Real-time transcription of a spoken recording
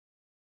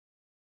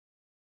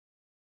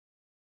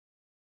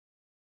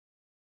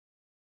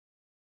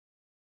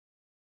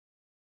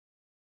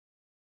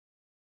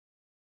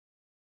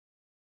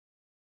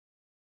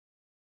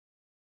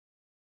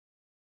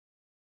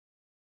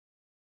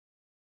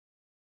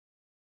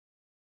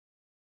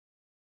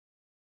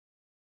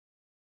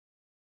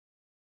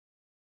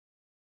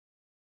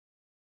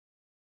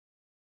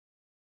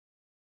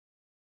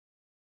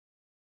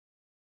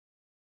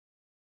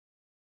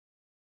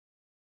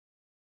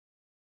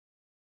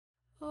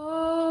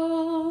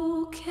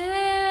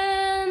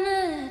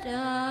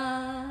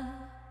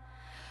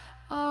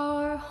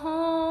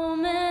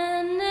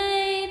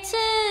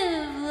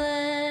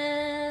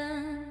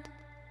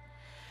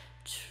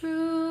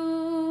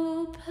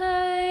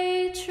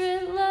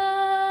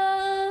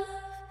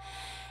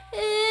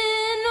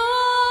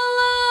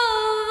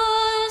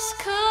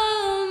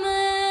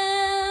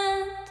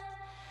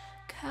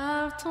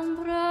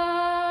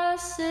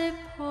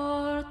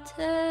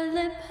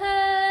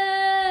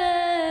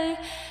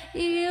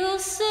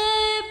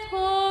sais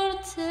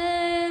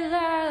porter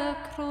la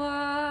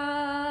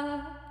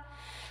croix.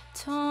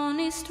 Ton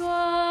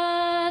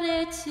histoire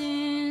est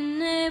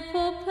une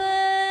épopée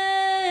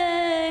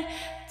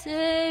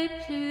des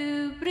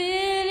plus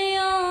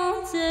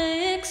brillants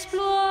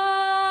exploits.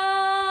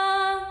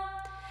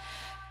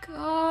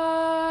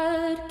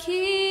 God,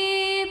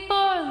 keep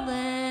our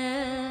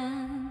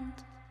land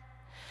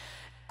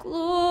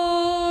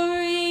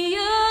glorious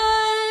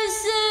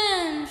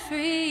and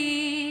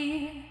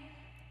free.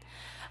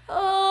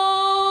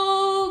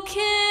 Oh,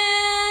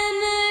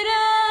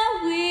 Canada,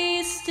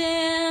 we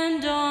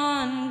stand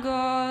on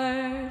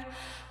guard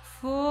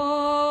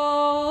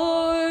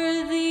for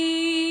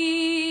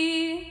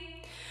thee.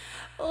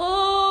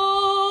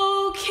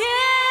 Oh,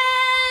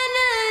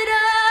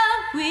 Canada,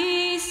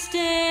 we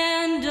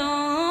stand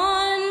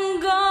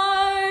on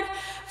guard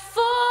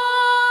for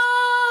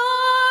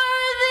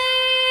thee.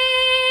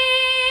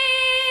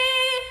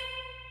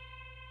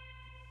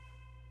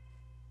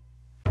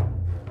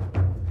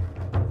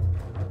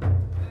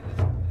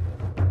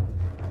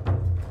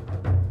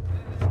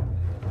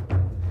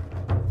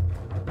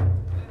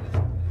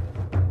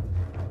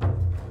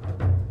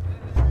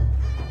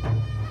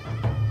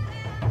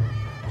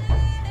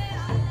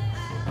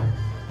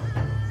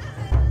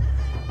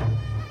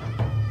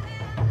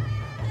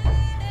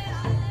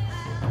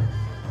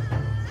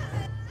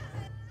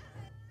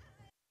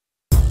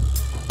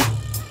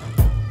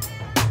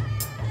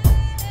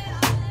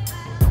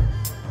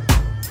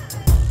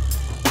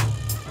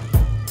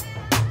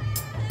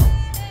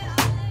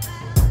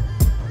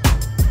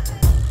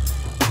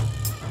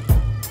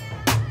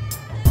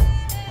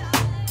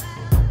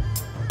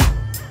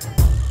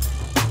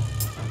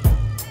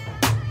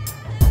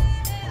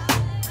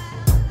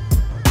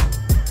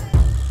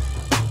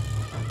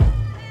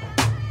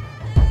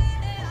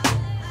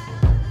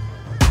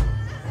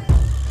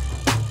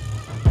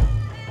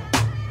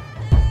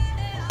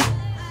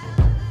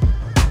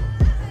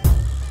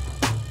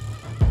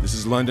 This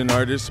is London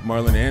artist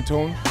Marlon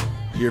Antone,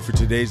 here for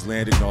today's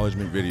land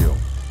acknowledgement video.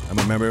 I'm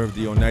a member of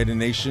the Oneida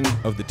Nation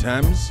of the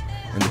Thames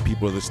and the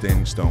people of the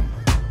Standing Stone.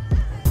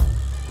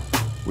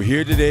 We're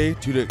here today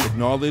to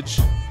acknowledge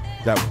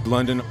that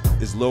London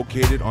is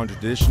located on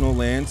traditional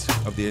lands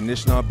of the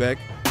Anishinaabeg,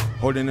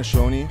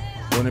 Haudenosaunee,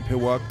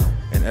 Lenape-Wauk,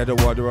 and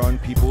Etowah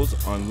peoples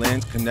on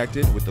lands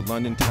connected with the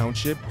London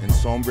Township and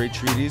Sombre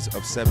Treaties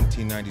of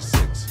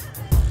 1796.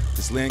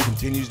 This land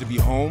continues to be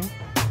home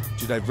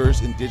to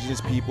diverse indigenous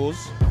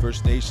peoples,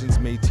 First Nations,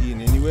 Métis,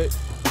 and Inuit,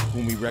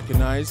 whom we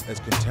recognize as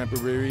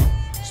contemporary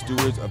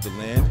stewards of the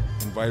land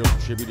and vital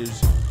contributors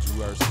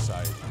to our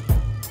society.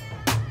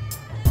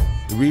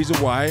 The reason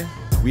why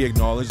we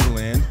acknowledge the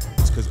land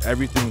is because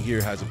everything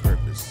here has a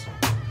purpose.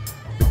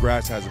 The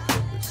grass has a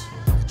purpose,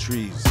 the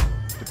trees,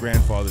 the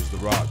grandfathers, the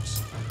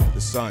rocks,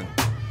 the sun.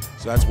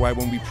 So that's why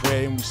when we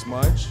pray and we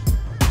smudge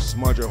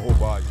our whole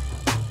body,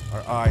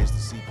 our eyes to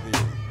see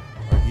clearly,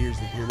 our ears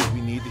to hear what we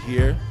need to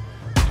hear,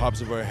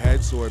 tops of our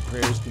heads so our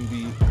prayers can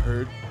be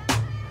heard,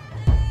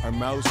 our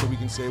mouths so we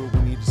can say what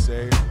we need to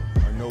say,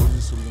 our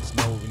noses so we can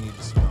smell what we need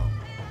to smell.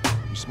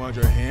 We smudge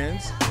our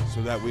hands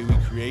so that way we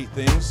create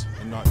things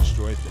and not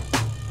destroy things.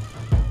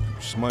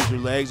 Smudge your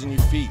legs and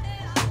your feet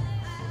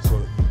so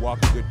you walk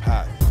a good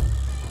path.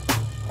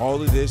 All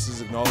of this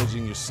is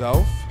acknowledging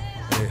yourself,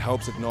 and it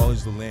helps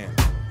acknowledge the land.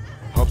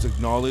 It helps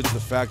acknowledge the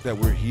fact that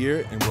we're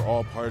here and we're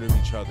all part of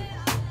each other.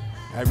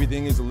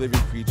 Everything is a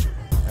living creature.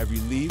 Every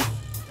leaf,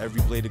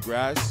 every blade of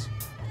grass,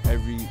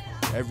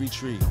 every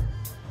tree.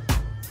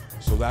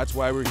 So that's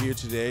why we're here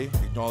today,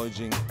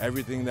 acknowledging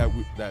everything that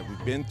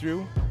we've been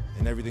through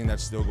and everything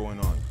that's still going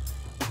on.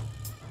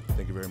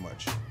 Thank you very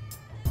much.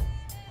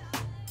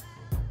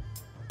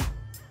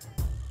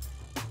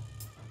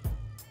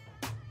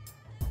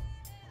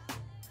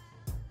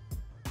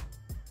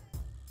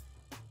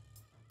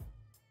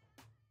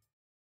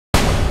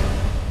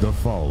 The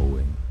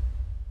following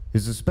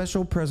is a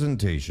special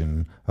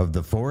presentation of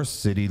the Forest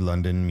City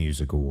London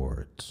Music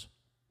Awards.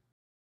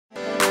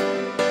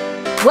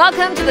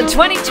 Welcome to the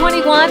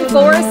 2021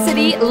 Forest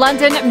City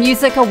London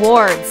Music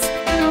Awards,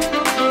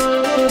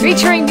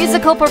 featuring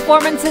musical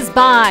performances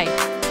by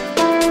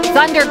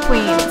Thunder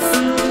Queens,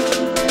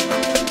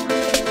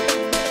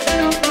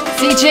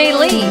 CJ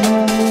Lee,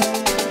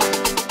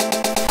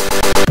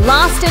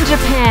 Lost in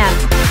Japan,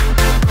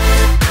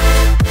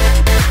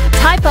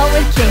 Typo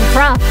with King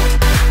Kruff,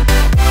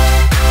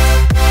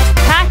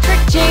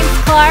 Patrick James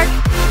Clark,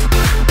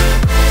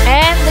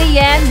 and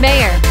Leanne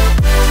Mayer.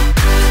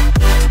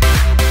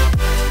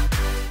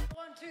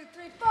 1, 2,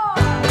 3, 4.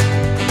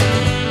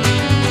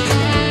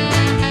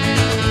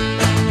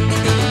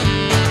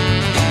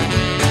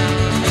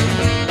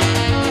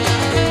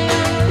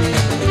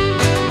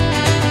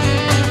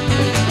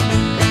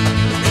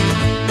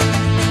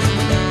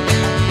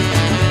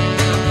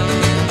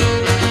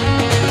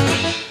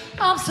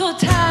 I'm so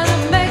tired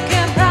of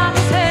making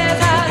promises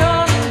I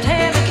don't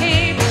intend to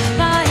keep,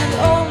 lying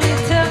only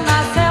to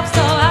myself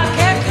so I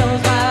can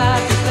close my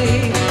eyes to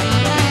sleep.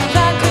 If I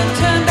could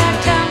turn back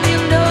time, you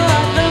know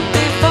I'd look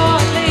before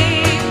I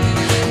leave.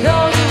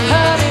 Those who've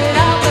heard it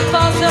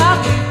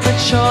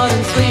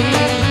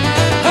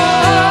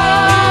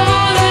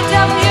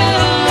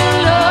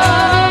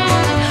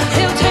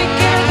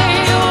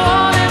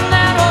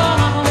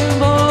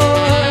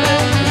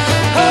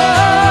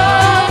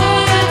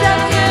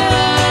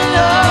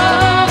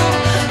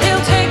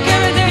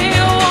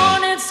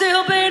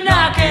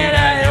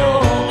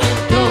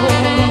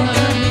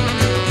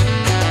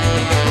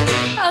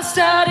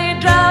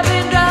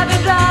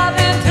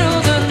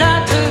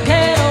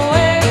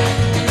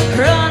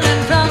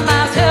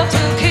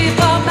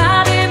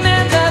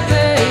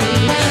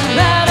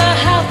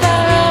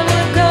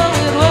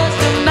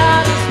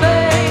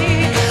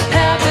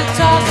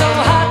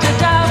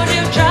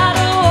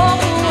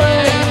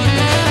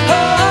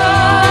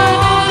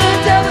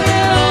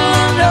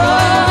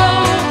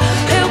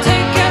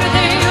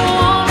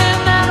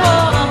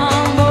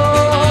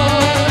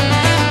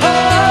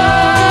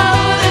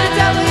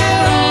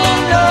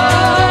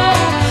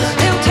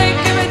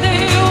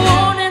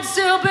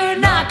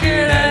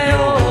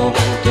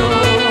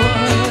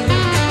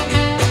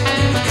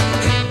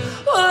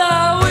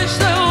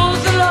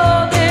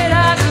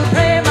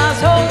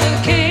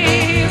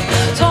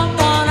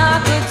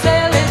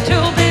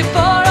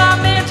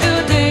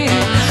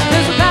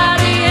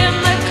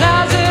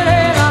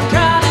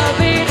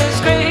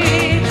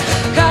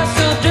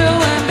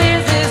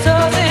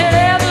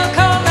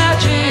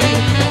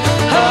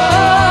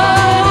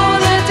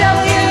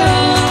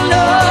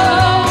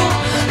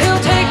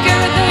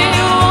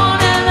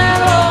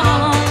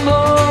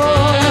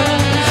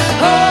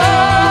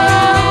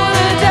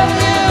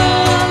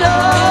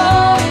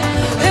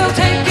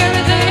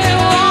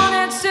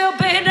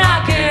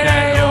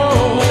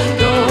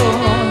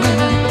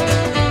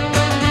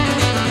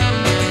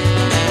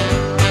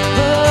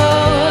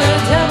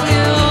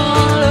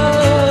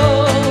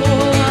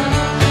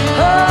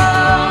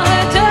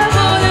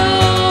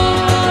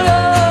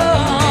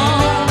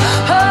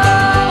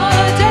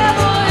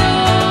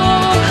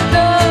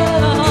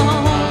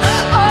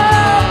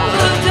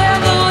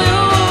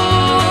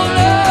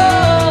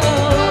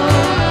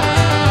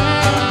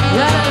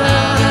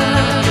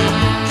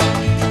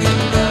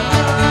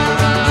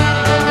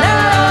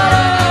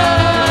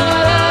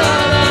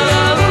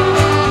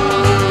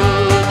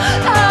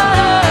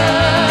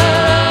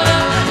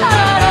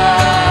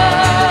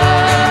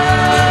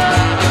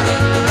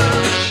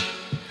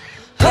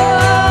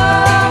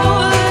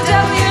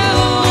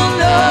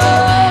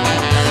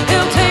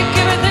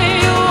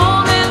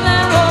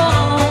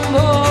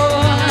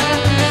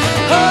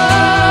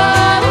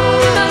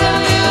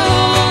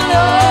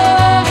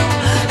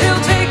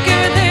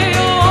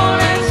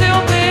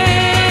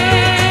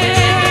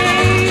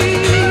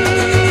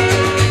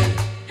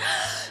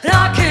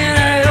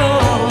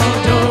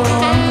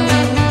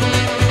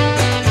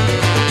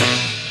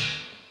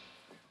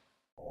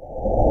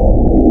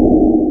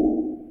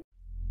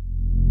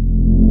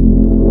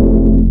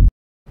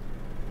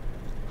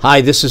Hi,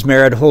 this is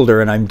Merritt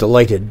Holder, and I'm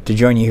delighted to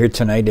join you here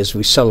tonight as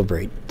we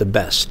celebrate the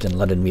best in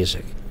London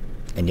music.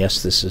 And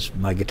yes, this is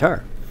my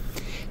guitar.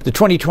 The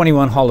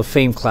 2021 Hall of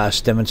Fame class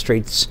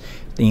demonstrates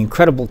the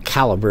incredible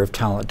caliber of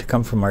talent to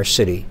come from our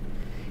city,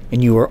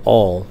 and you are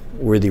all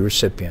worthy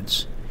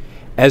recipients.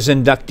 As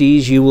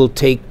inductees, you will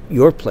take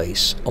your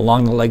place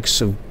along the likes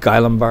of Guy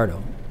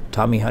Lombardo,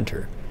 Tommy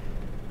Hunter,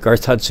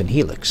 Garth Hudson,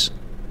 Helix.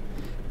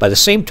 By the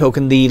same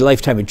token, the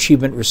Lifetime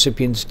Achievement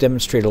recipients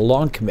demonstrate a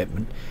long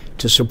commitment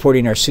to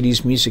supporting our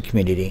city's music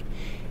community,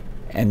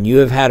 and you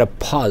have had a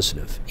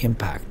positive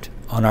impact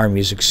on our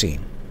music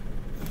scene.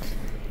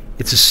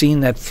 It's a scene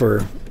that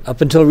for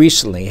up until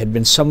recently had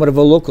been somewhat of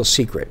a local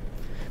secret,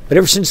 but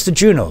ever since the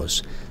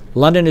Junos,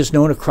 London is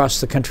known across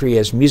the country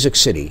as Music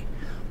City,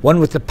 one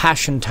with the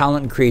passion,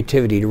 talent, and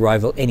creativity to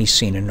rival any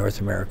scene in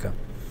North America.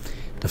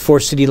 The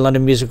Forest City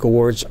London Music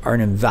Awards are an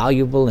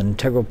invaluable and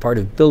integral part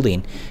of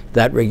building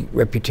that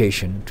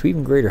reputation to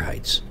even greater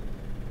heights.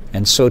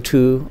 And so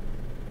too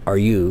are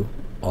you,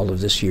 all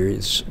of this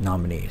year's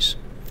nominees.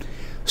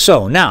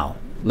 So now,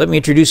 let me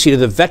introduce you to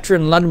the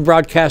veteran London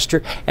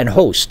broadcaster and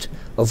host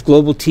of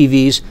Global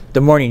TV's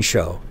The Morning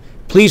Show.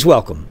 Please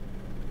welcome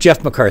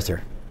Jeff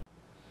MacArthur.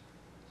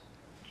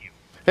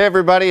 Hey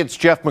everybody, it's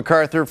Jeff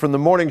MacArthur from The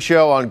Morning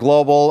Show on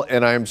Global,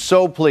 and I'm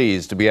so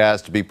pleased to be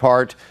asked to be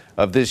part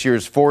of this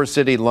year's Forest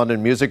City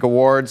London Music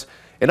Awards.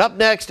 And up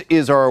next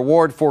is our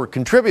award for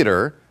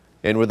contributor,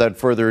 and without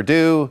further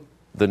ado,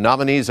 the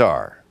nominees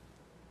are...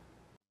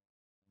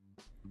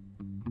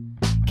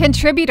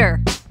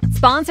 Contributor,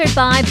 sponsored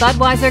by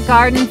Budweiser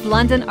Gardens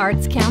London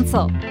Arts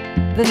Council.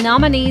 The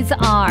nominees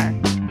are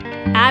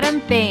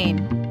Adam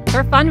Bain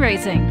for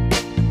fundraising,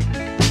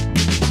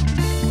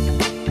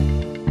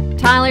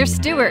 Tyler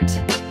Stewart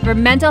for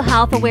mental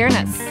health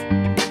awareness,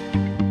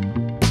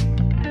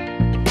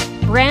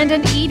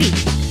 Brandon Eady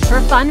for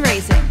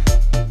fundraising,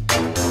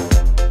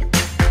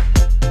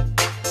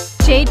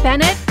 Jade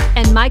Bennett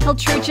and Michael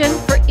Trujan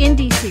for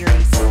Indie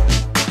Series,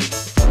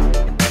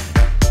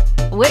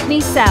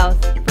 Whitney South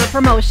for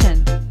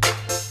promotion,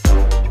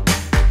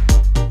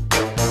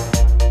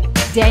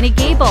 Danny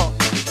Gable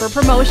for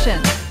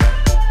promotion,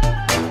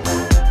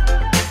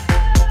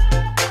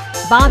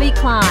 Bobby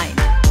Klein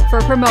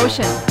for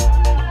promotion,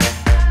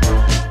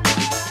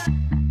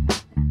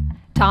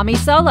 Tommy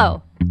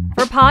Solo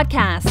for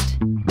podcast,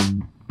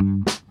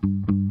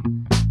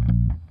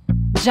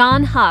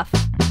 John Huff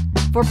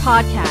for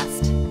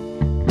podcast,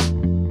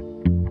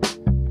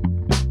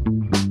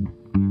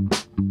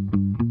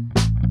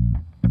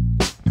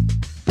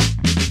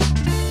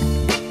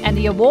 and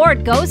the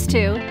award goes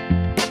to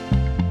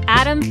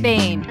Adam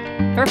Bain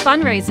for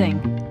fundraising.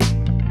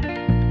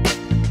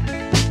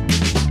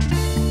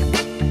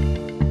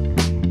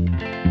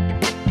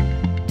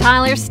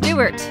 Tyler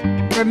Stewart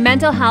for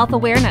mental health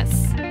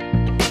awareness.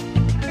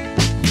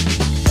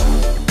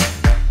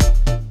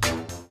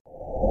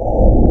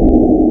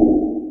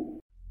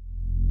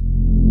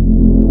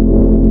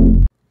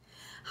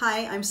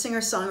 Hi, I'm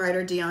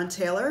singer-songwriter Dion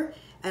Taylor,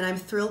 and I'm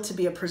thrilled to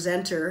be a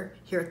presenter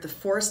here at the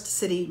Forest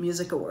City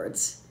Music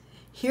Awards.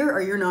 Here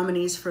are your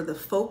nominees for the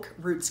Folk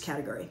Roots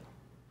category.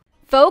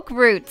 Folk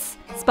Roots,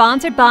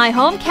 sponsored by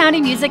Home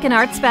County Music and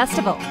Arts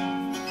Festival.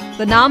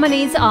 The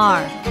nominees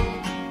are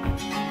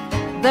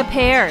The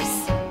Pears,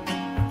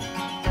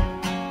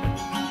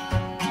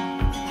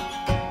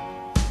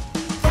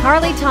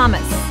 Carly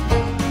Thomas,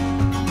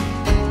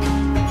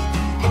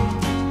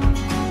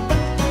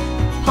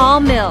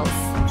 Paul Mills,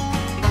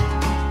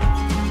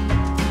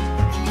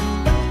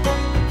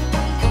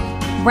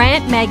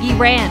 Rant Maggie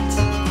Rant,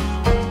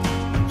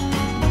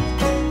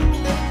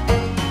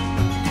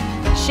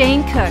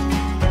 Shane Cook,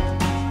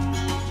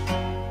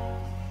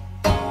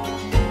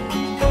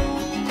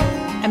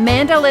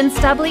 Amanda Lynn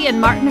Stubley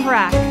and Martin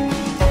Harack,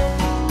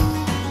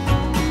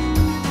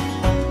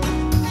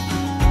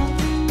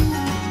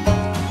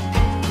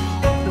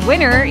 the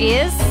winner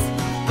is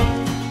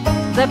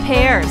The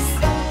Pears.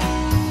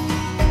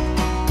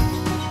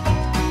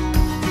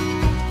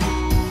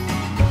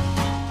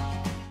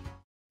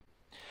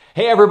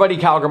 Hey everybody,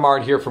 Cal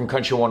Grimard here from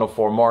Country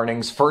 104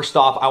 Mornings. First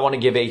off, I want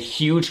to give a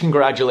huge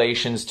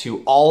congratulations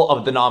to all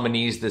of the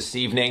nominees this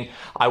evening.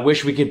 I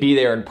wish we could be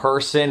there in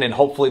person, and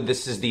hopefully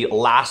this is the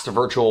last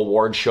virtual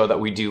award show that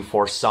we do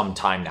for some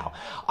time now.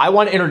 I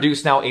want to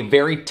introduce now a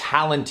very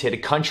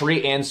talented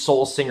country and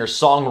soul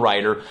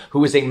singer-songwriter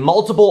who is a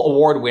multiple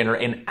award winner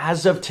and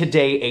as of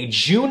today a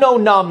Juno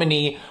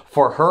nominee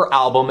for her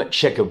album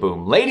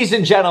Chickaboom. Ladies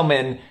and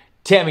gentlemen,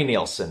 Tammy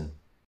Nielsen.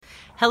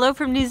 Hello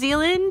from New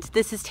Zealand.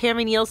 This is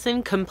Tammy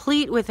Nielsen,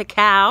 complete with a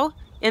cow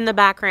in the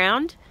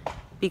background,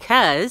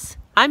 because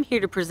I'm here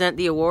to present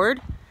the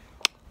award,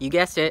 you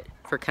guessed it,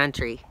 for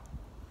country.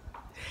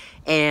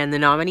 And the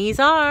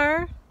nominees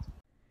are...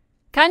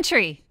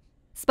 Country,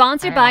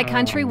 sponsored by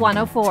Country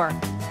 104.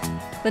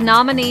 The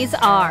nominees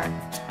are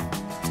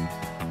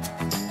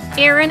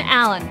Aaron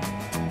Allen,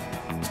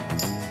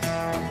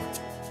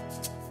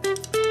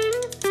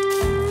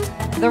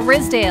 The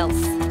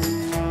Risdales,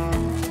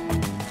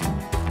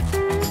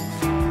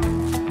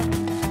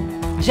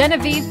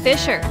 Genevieve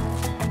Fisher,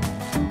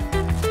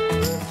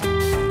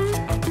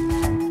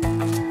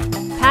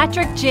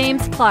 Patrick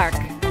James Clark,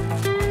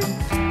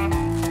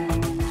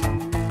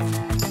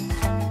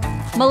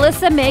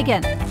 Melissa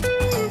Megan,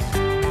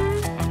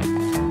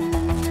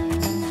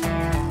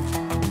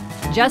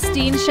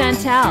 Justine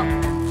Chantal,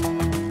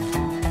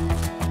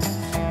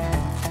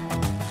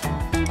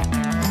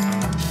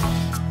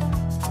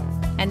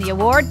 and the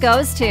award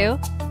goes to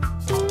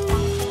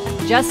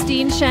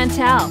Justine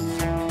Chantal.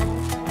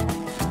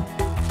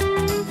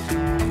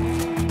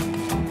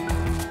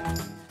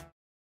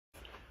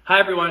 Hi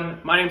everyone,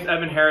 my name is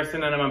Evan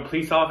Harrison and I'm a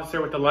police officer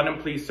with the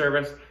London Police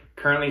Service,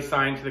 currently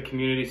assigned to the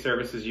Community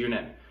Services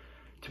Unit.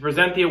 To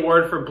present the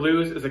award for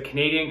Blues is a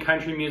Canadian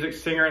country music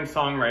singer and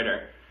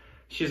songwriter.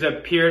 She's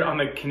appeared on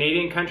the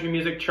Canadian country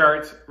music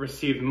charts,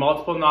 received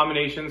multiple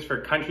nominations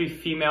for Country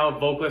Female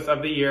Vocalist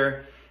of the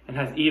Year, and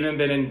has even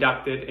been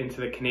inducted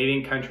into the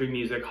Canadian Country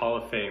Music Hall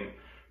of Fame.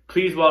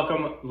 Please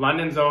welcome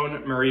London's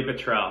own Marie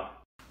Bottrell.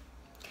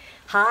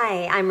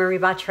 Hi, I'm Marie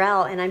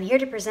Bottrell and I'm here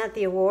to present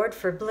the award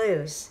for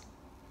Blues.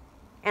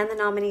 And the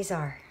nominees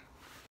are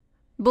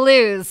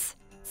Blues,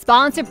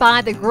 sponsored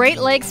by the Great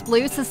Lakes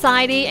Blues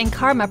Society and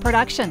Karma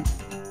Production.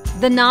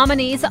 The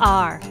nominees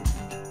are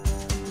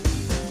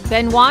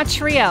Benoit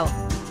Trio,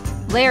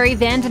 Larry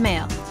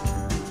Vandemale,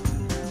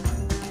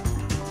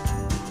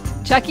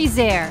 Chucky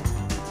Zare,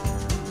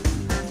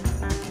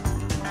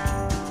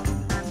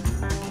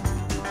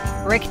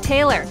 Rick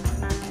Taylor,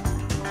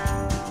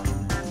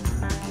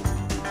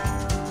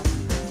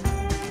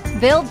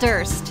 Bill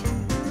Durst,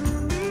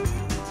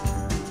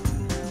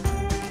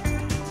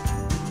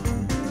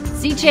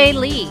 CJ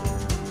Lee,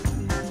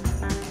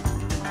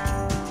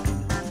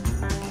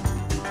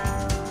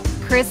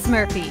 Chris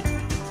Murphy,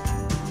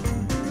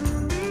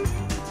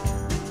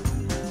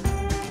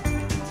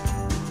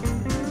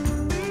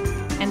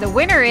 and the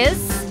winner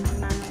is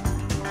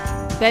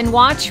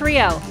Benoit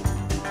Trio,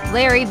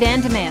 Larry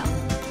Vandemale.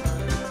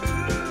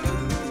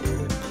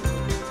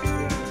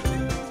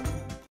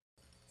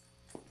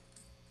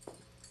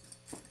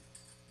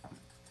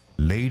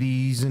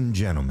 Ladies and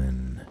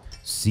gentlemen,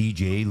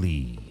 CJ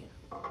Lee.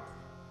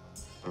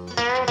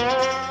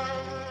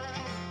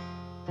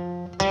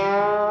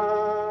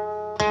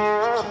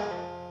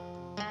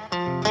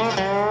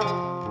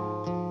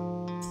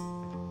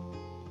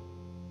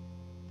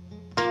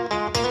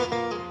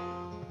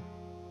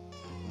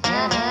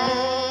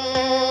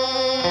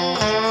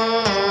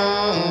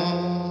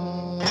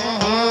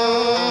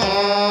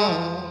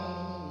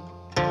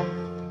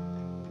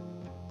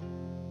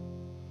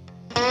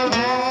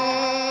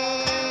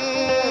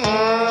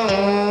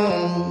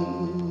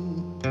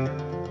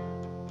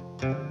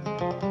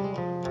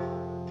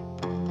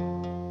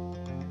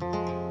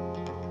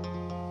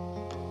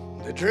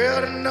 They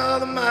drilled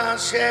another mine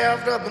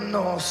shaft up the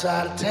north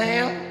side of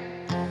town.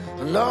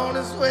 Alone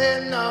is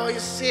waiting all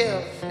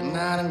yourself. You're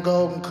not in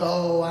golden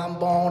coal, I'm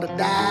born to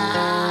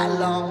die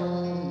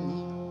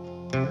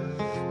alone.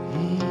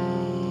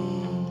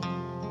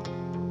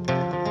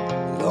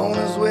 Alone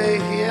is way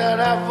hear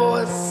that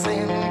voice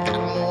saying, gotta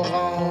move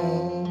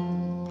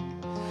on.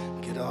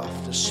 Get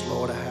off this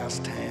slaughterhouse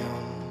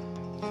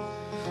town.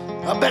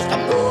 I best to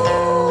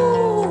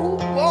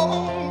move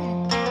on.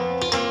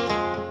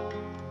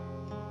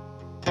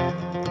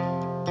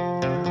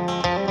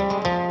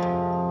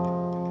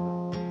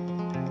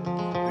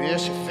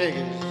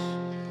 Figures.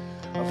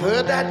 I've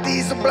heard that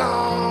diesel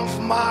blonde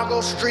from Margot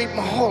Street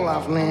my whole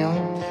life now.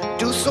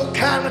 Do so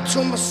kindly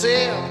to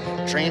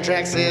myself. Train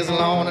track says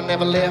alone I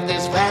never left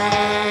this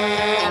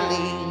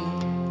valley.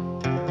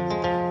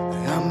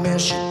 I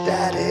miss you,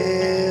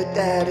 daddy,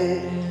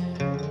 daddy.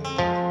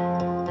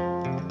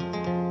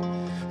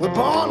 We're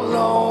born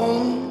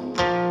alone.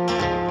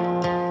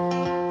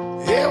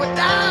 Yeah, we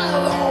die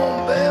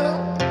alone, baby.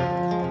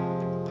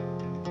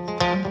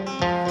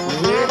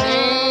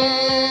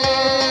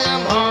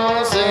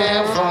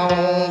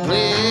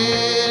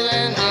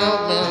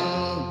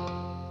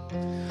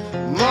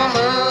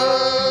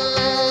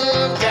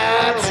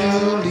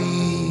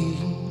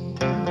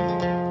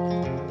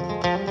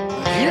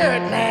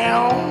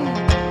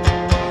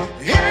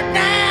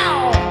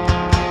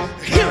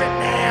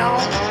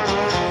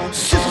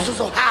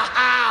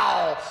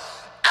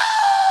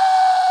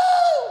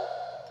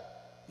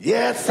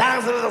 Yeah, it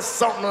sounds a little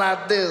something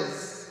like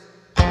this.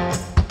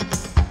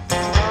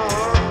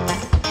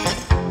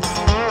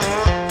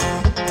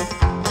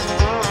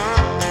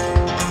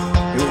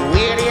 Your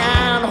weirdy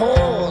iron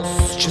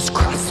horse just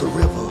crossed the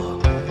river.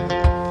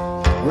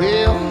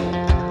 Well,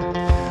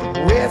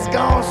 it's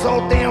gone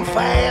so damn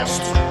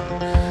fast.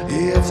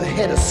 Yeah, it's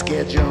ahead of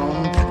schedule.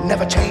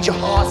 Never change your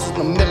horse in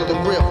the middle of the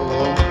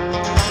river.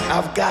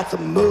 I've got to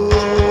move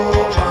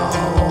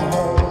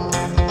on.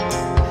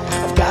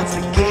 I've got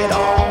to get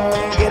on.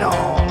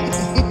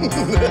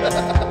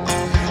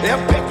 They're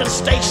picking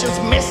stations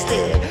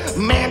misty.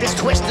 Man is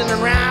twisting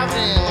and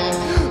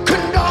writhing.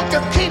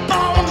 Conductor, keep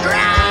on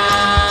driving.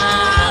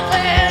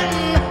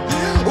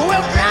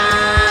 We're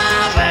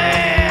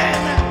driving.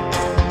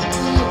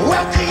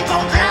 We'll keep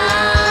on driving.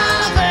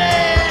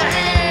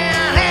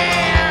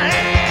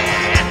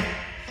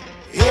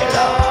 Yeah,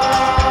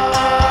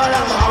 Lord,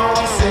 I'm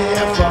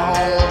homesick for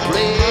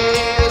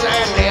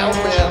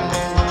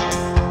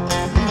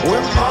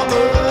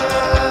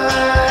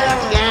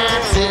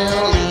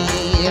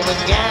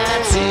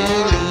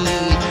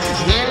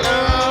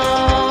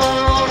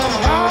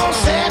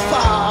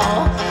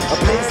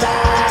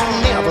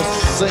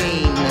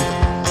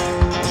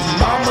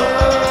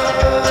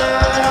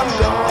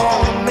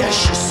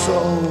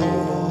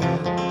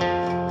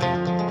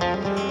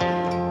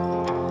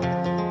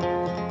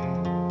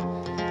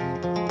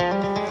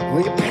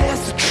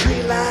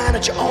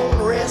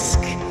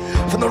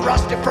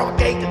front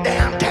gate to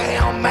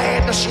downtown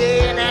madness.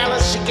 Yeah, and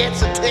Alice, she gets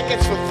the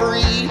tickets for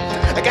free.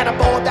 I got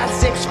aboard that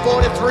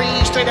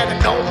 643 straight out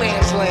of no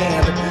man's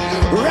land,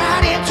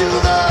 right into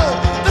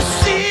the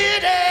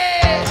city.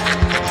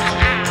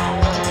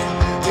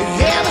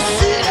 Yeah, the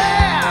city.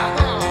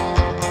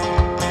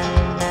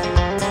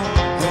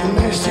 Let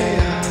me see.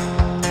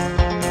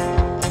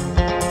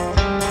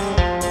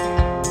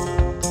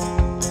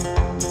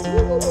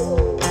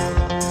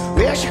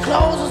 Well, she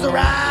closes her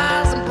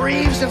eyes and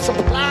breathes in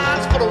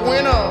supplies for the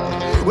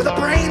winter with a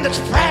brain that's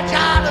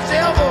fragile as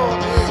ever.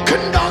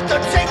 Conductor,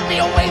 take me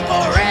away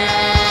forever,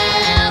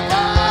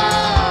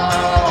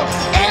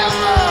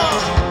 ever.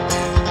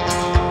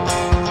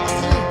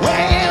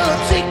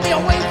 Well, take me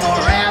away forever.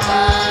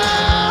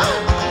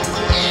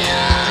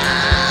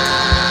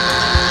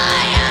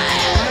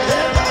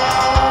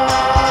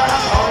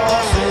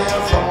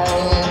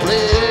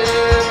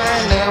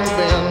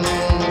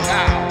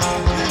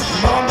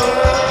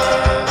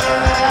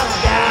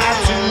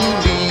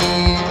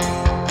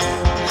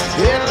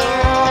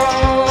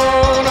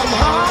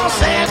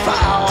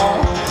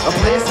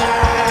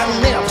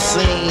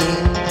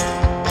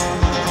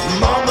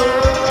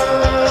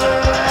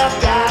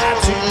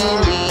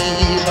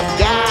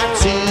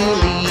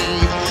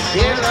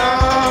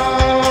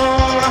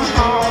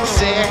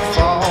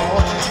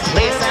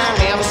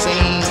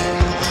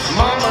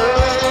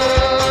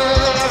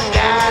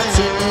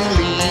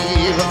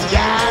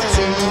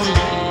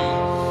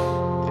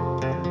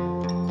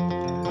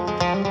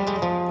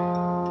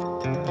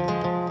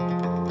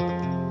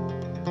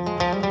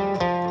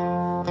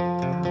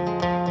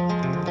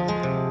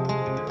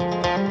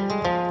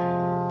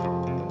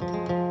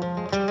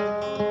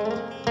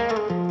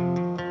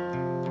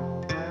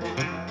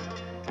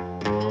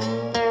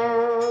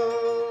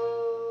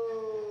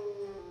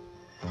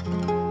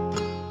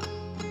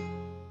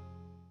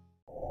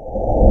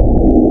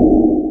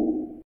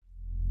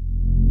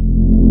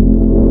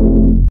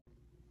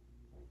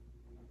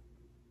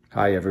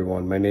 Hi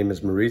everyone, my name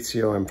is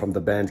Maurizio. I'm from the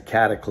band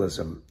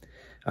Cataclysm.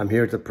 I'm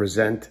here to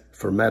present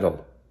for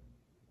Metal.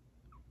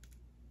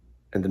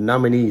 And the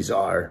nominees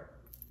are...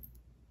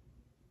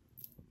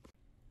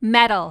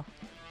 Metal,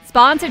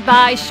 sponsored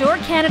by Shore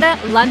Canada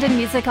London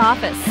Music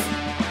Office.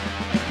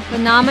 The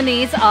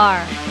nominees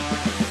are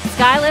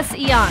Skyless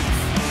Eons,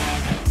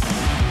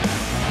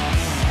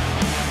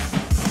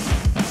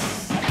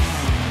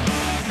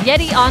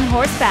 Yeti on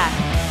Horseback,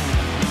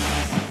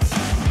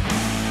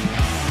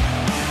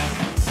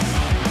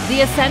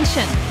 The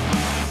Ascension,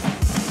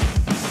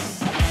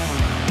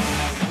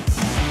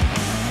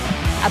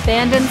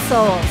 Abandoned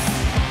Souls,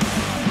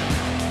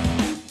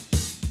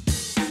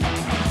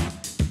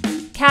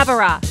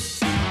 Kavara,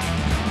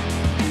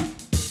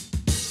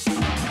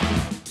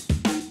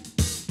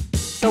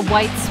 The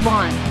White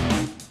Swan,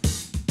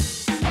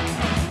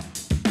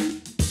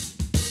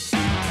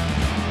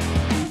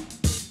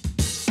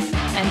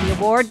 and the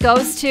award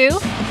goes to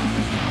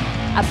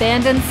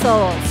Abandoned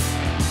Souls.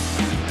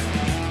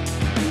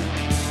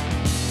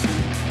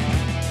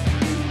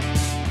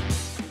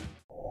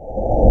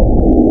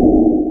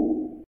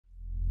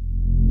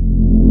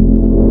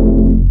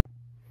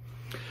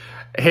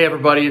 Hey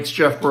everybody, it's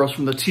Jeff Burrows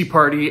from the Tea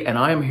Party, and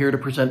I am here to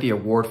present the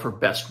award for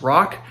Best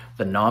Rock.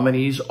 The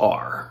nominees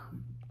are...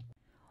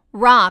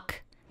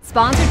 Rock,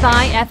 sponsored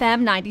by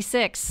FM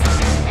 96.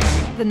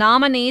 The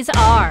nominees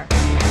are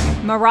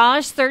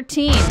Mirage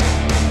 13,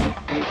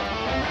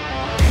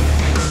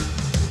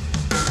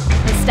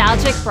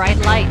 Nostalgic Bright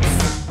Lights,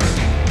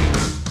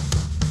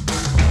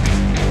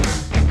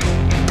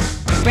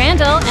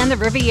 Randall and the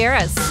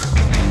Rivieras,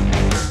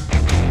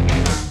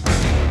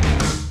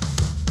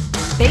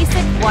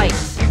 Basic White,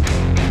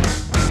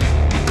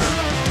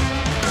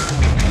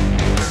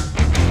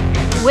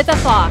 With a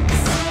Fox,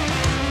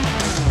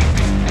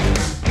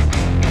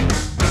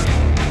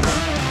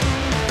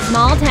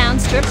 Small Town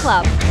Strip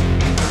Club,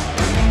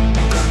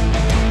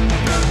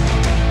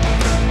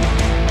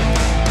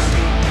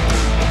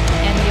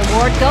 and the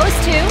award goes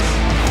to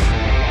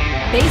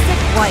Basic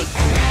White.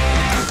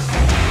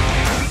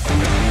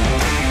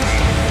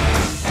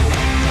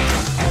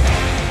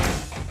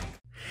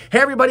 Hey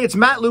everybody, it's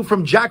Matt Loop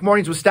from Jack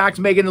Mornings with Stax,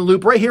 Megan and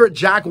Loop right here at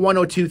Jack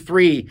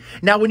 1023.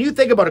 Now, when you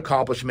think about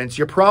accomplishments,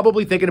 you're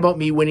probably thinking about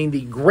me winning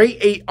the Grade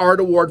 8 Art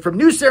Award from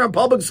New Salem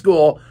Public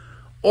School,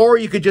 or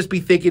you could just be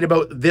thinking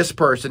about this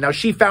person. Now,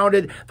 she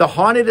founded the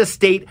Haunted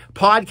Estate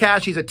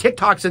podcast. She's a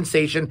TikTok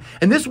sensation,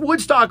 and this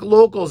Woodstock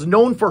local is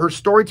known for her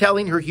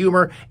storytelling, her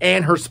humor,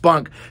 and her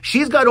spunk.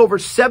 She's got over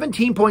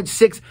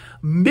 17.6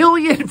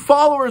 million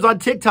followers on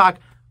TikTok.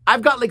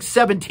 I've got like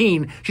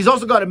 17. She's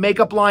also got a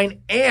makeup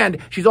line, and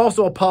she's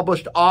also a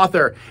published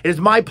author. It is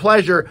my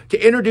pleasure to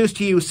introduce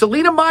to you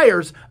Selena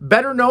Myers,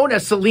 better known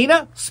as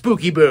Selena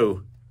Spooky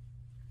Boo.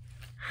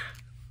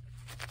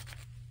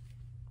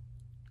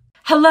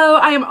 Hello,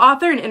 I am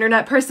author and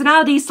internet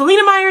personality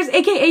Selena Myers,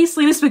 aka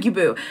Selena Spooky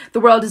Boo.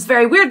 The world is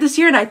very weird this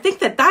year, and I think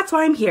that that's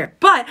why I'm here.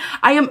 But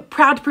I am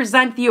proud to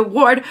present the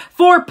award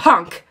for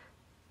Punk.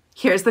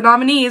 Here's the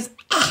nominees.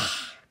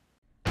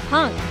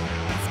 Punk,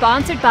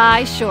 sponsored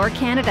by Shore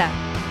Canada.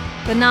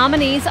 The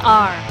nominees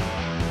are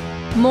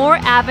Moore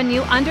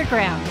Avenue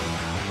Underground,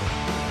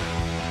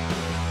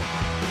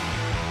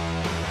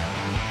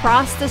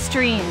 Cross the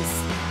Streams,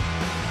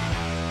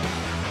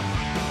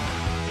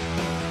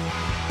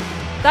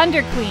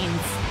 Thunder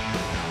Queens,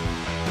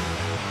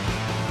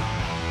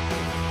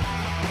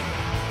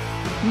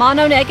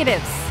 Mono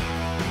Negatives,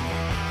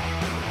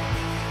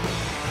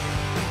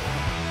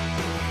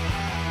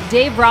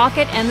 Dave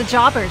Rocket and the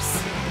Jobbers,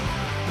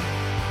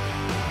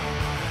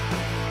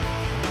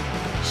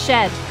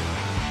 Shed,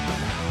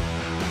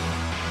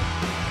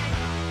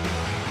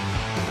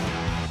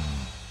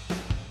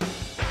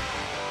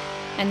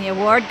 and the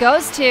award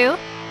goes to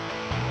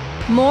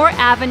Moore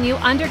Avenue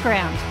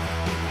Underground.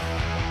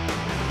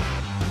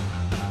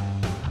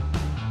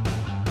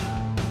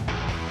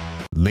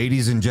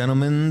 Ladies and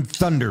gentlemen,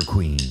 Thunder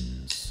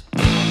Queens.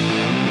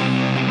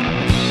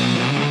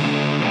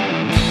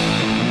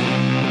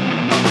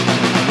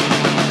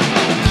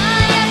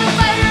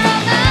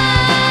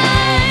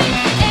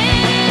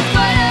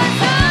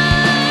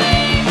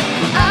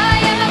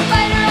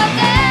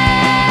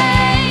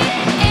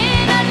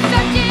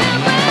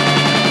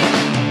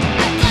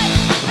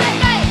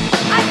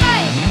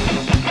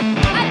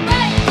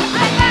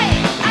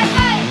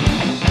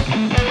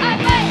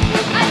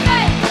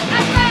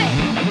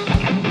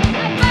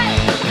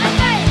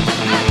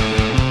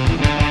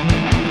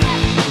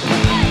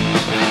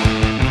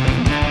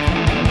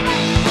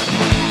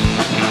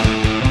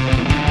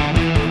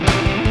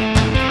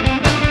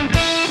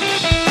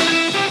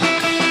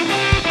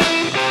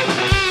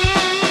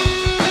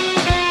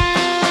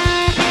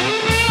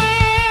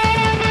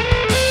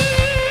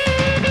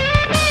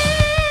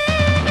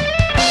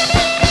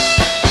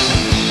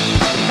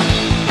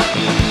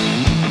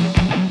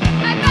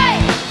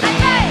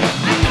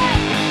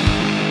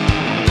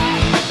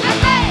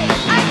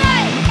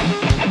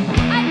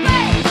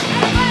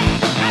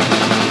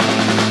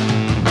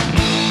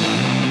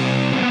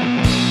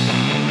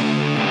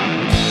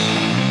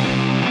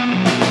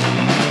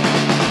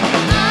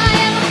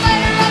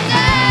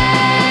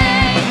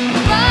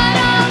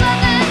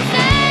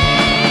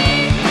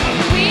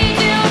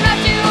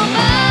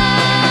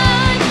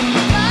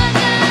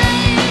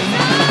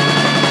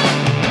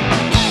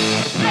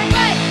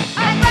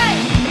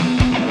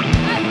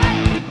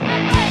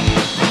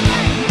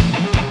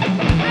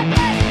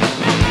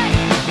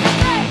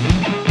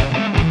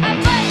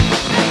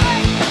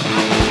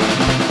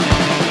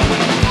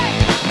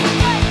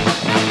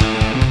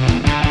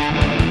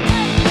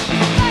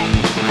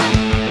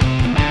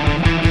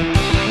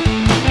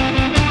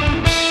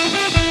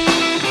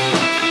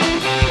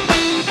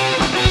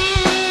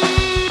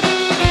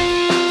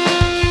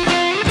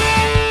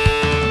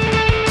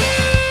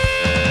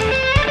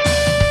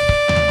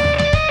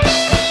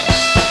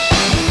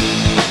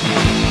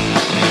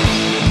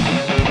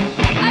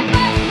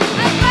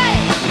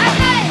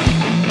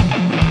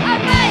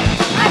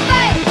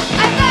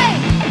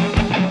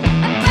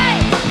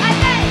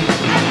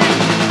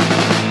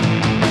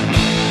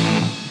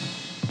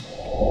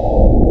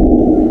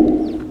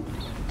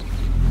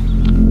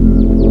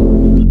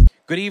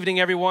 Good evening,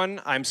 everyone.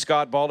 I'm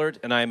Scott Ballard,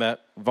 and I'm a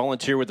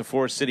volunteer with the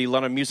Forest City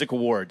London Music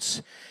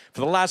Awards.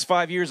 For the last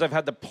 5 years, I've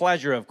had the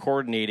pleasure of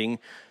coordinating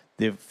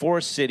the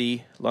Forest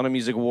City London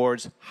Music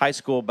Awards High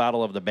School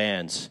Battle of the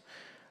Bands.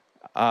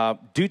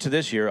 Due to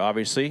this year,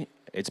 obviously,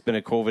 it's been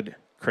a COVID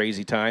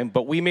crazy time,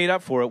 but we made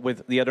up for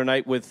it the other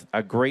night with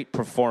a great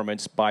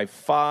performance by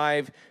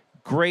 5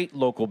 great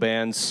local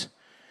bands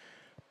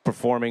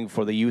performing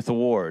for the Youth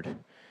Award.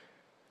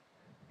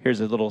 Here's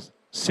a little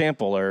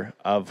sampler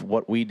of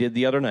what we did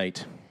the other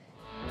night.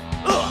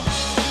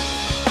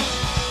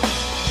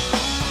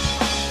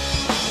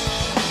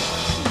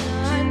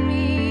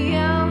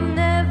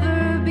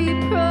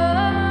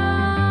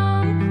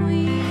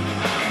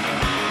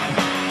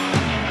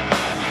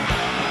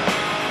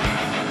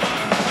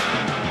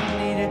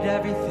 Needed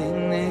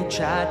everything they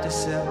tried to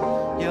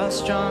sell. You're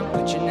strong,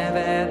 but you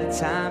never had the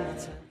time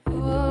to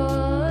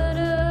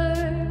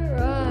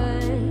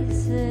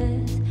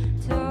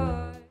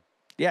tell.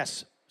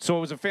 Yes. So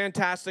it was a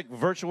fantastic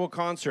virtual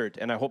concert,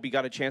 and I hope you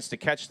got a chance to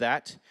catch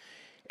that.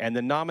 And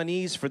the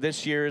nominees for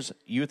this year's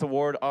Youth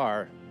Award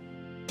are...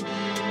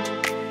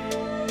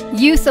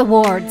 Youth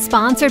Award,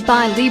 sponsored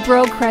by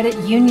Libro Credit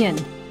Union.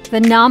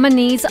 The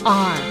nominees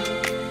are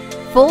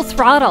Full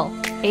Throttle,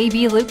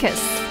 A.B.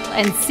 Lucas,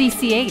 and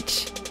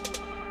CCH.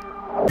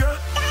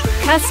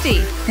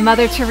 Custy,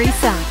 Mother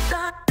Teresa.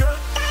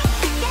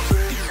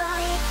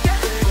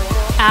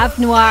 Ave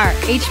Noir,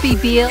 H.B.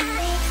 Beale,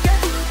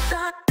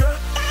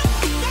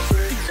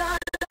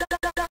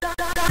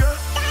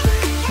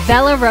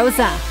 Bella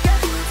Rosa,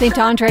 St.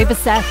 Andre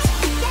Bessette.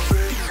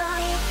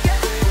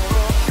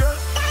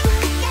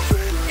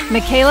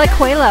 Michaela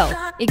Coelho,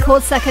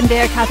 École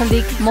Secondaire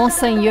Catholique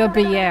Monseigneur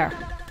Brière.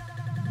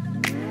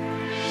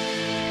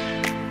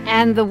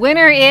 And the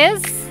winner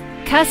is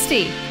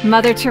Custy,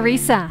 Mother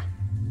Teresa.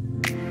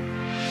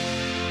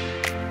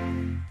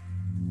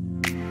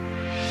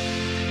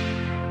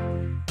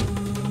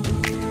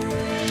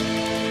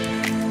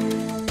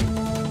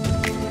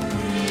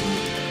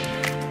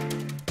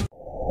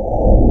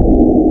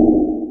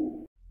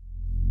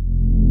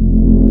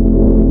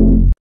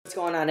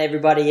 on,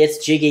 everybody?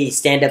 It's Jiggy,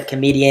 stand-up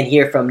comedian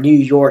here from New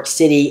York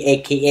City,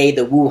 aka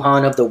the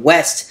Wuhan of the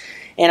West,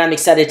 and I'm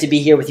excited to be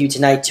here with you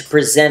tonight to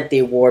present the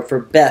award for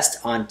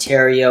Best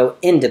Ontario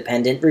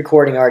Independent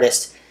Recording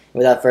Artist.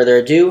 Without further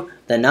ado,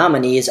 the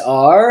nominees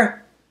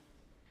are...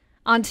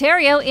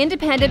 Ontario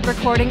Independent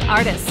Recording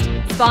Artist,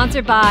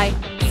 sponsored by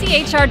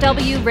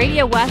CHRW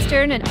Radio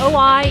Western and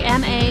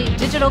OIMA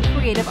Digital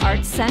Creative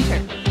Arts Center.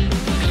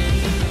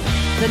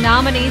 The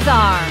nominees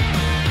are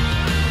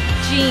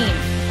Gene,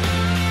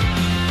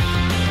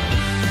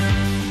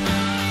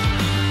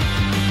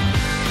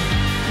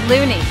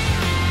 Looney,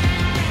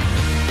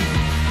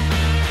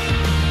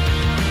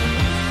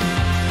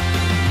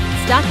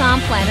 Stuck on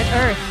Planet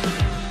Earth,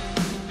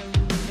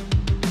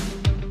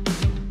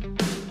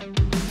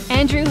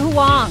 Andrew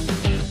Huang,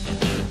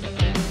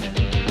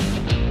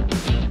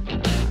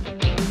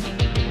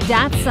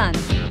 Datsun,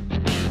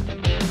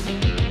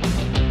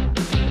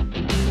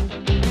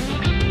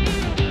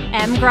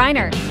 M.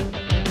 Greiner,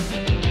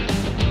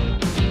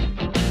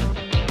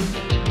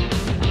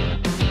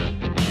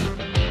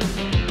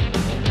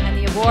 and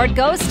the award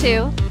goes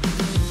to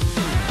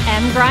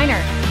M.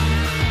 Greiner.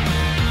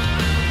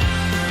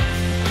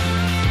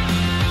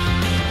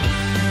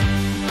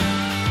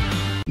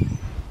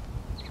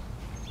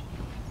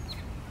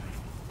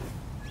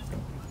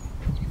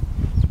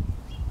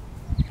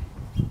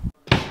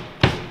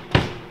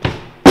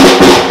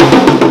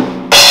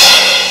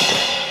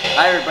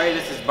 Hi everybody,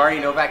 this is Barney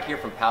Novak here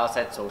from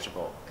Palisade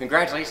Sociable.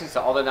 Congratulations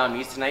to all the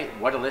nominees tonight.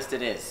 What a list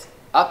it is.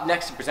 Up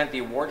next to present the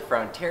award for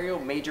Ontario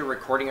Major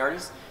Recording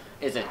Artist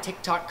is a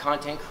TikTok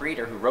content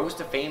creator who rose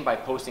to fame by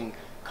posting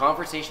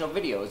conversational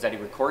videos that he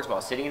records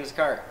while sitting in his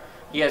car.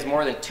 He has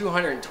more than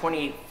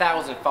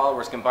 228,000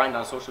 followers combined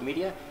on social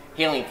media.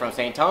 Hailing from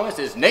St. Thomas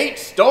is Nate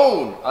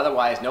Stone,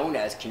 otherwise known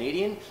as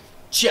Canadian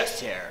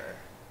Chest Hair.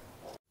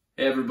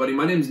 Hey everybody,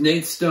 my name's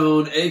Nate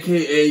Stone,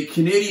 aka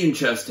Canadian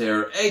Chest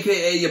Hair,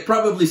 aka you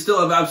probably still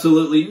have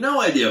absolutely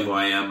no idea who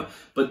I am,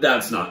 but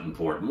that's not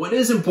important. What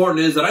is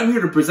important is that I'm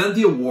here to present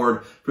the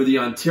award for the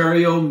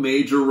Ontario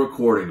Major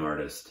Recording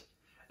Artist.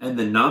 And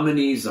the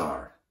nominees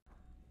are...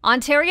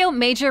 Ontario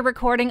Major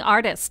Recording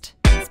Artist,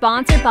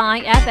 sponsored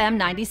by FM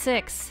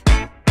 96.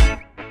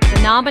 The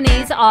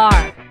nominees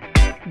are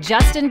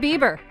Justin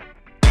Bieber,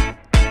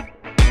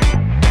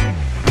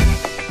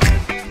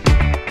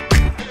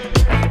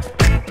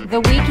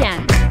 The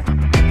Weeknd,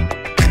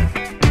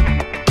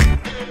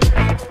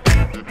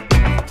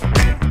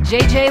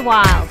 JJ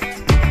Wild,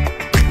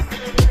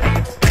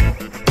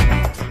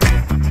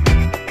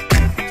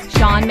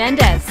 Shawn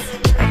Mendes,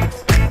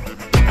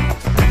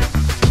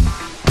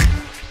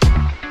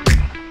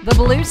 The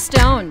Blue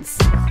Stones,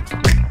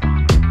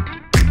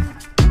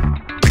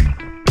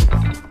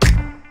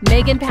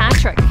 Megan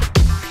Patrick,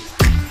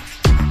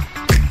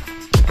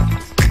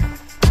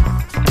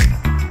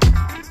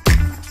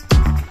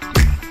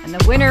 and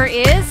the winner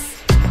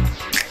is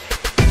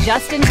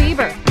Justin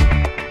Bieber.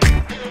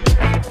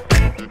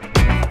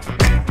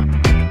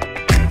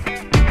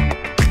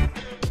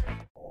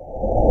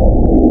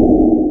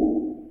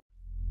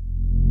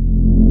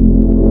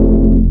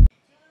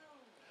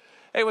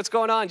 Hey, what's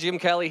going on? Jim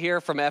Kelly here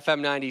from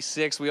FM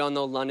 96. We all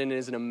know London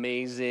is an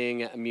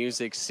amazing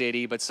music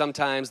city, but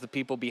sometimes the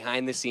people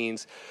behind the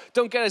scenes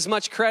don't get as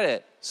much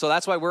credit. So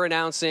that's why we're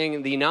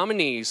announcing the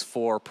nominees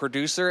for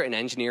Producer and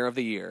Engineer of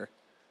the Year.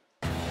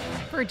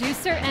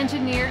 Producer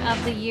Engineer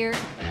of the Year,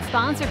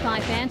 sponsored by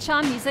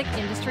Fanshawe Music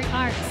Industry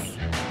Arts.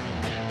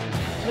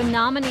 The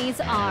nominees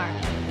are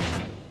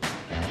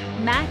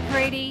Matt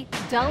Grady,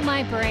 Dull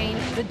My Brain,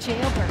 The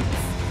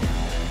Jailbirds.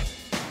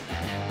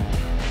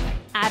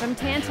 Adam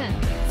Tanton,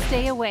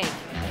 Stay Awake.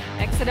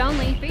 Exit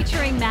Only,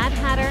 featuring Mad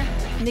Hatter,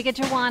 Nigga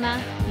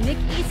Joanna, Nick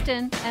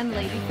Easton, and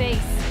Ladyface.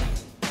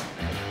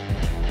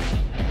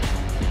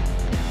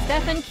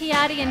 Stephen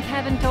Chiatti and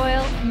Kevin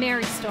Doyle,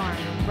 Mary Storm,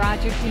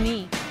 Roger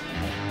Denis.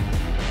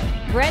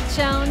 Brett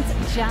Jones,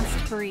 Just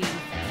Breathe,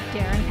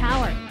 Darren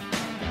Power.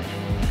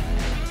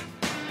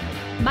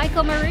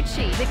 Michael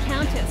Marucci, The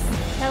Countess,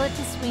 Tell It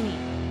to Sweeney.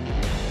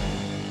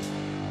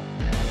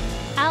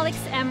 Alex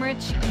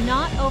Emmerich,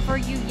 Not Over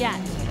You Yet,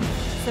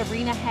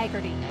 Serena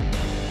Haggerty.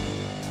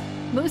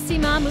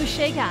 Musima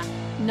Mushega,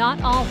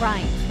 Not All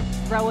Right,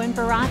 Rowan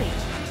Barati.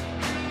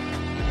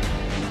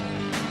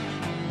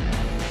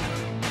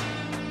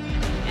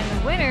 And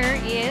the winner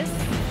is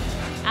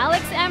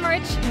Alex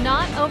Emmerich,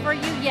 Not Over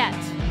You Yet,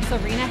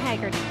 Serena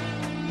Haggerty.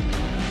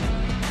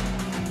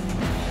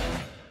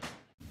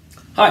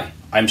 Hi,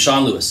 I'm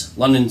Sean Lewis,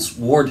 London's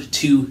Ward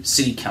 2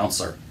 City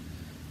Councillor.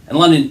 And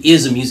London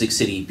is a music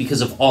city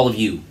because of all of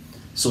you.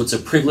 So it's a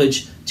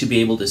privilege to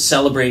be able to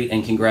celebrate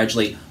and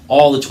congratulate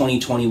all the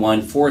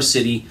 2021 Forest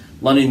City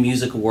London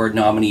Music Award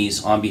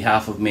nominees on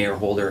behalf of Mayor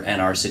Holder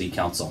and our City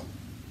Council.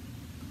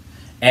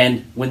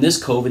 And when this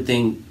COVID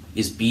thing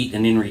is beat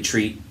and in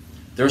retreat,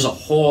 there's a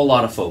whole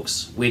lot of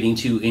folks waiting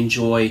to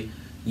enjoy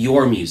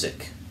your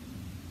music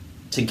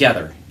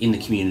together in the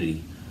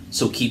community.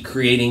 So keep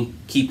creating,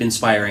 keep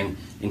inspiring,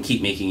 and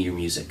keep making your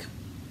music.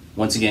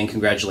 Once again,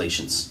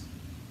 congratulations.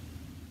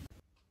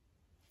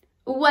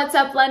 What's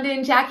up,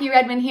 London? Jackie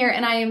Redmond here,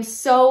 and I am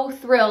so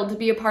thrilled to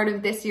be a part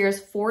of this year's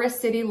Forest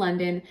City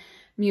London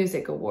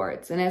Music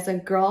Awards. And as a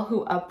girl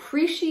who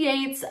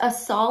appreciates a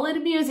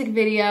solid music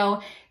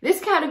video,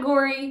 this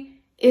category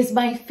is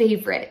my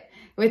favorite.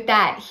 With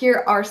that,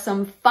 here are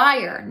some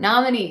fire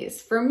nominees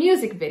for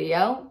Music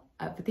Video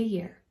of the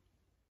Year.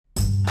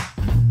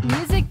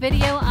 Music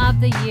Video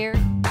of the Year,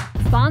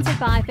 sponsored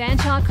by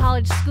Fanshawe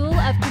College School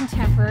of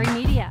Contemporary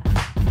Media.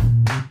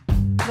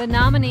 The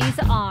nominees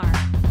are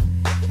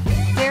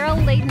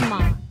Daryl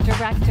Leighton-Maw,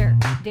 Director,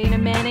 Dana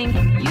Manning,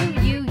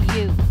 You.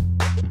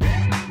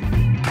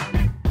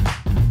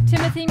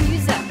 Timothy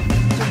Musa,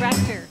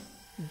 Director,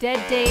 Dead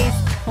Days,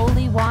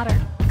 Holy Water.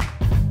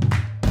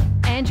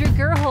 Andrew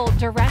Gerhold,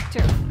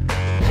 Director,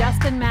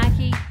 Justin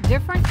Mackey,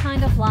 Different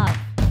Kind of Love.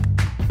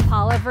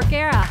 Paula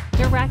Vergara,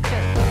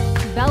 Director,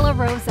 Bella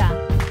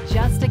Rosa,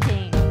 Just a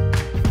Game.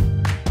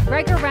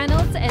 Gregor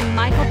Reynolds and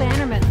Michael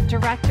Bannerman,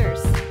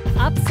 Directors,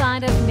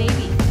 Upside of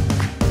Maybe.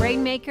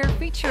 Rainmaker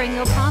featuring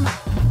Opama.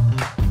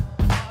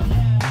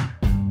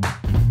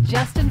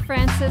 Justin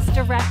Francis,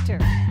 Director,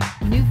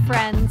 New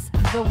Friends,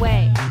 The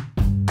Way.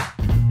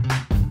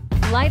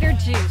 Lighter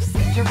Juice,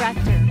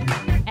 Director,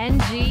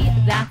 NG,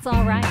 That's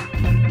Alright.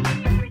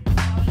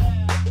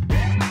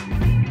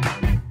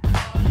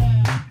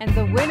 And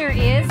the winner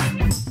is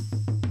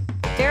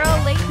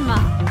Daryl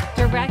Leighton-Maw,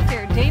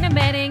 Director, Dana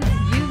Manning,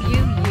 You.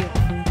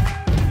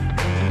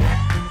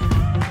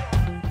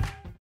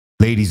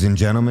 Ladies and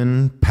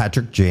gentlemen,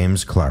 Patrick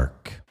James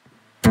Clark.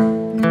 For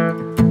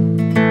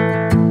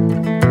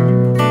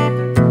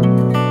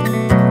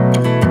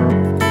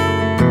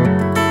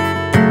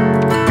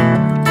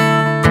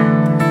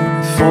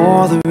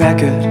the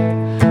record,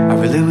 I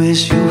really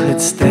wish you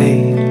had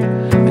stayed.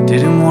 I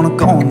didn't want to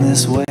go on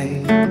this way.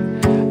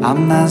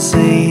 I'm not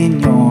saying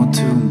you're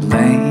to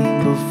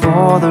blame, but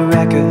for the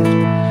record,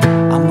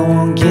 I'm the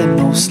one getting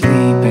no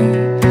sleeping.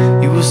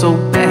 You were so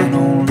bent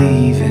on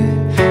leaving.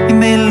 You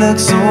made it look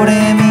so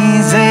damn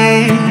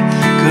easy.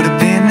 Could have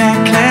been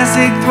that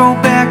classic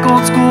throwback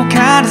old school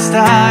kind of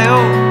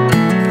style,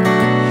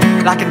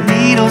 like a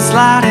needle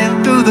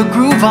sliding through the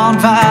groove on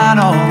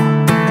vinyl.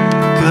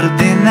 Could have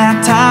been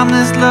that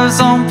timeless love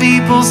song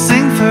people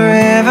sing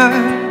forever.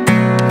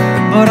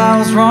 But I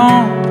was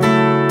wrong,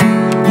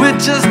 with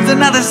just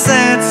another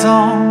sad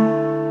song.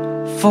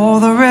 For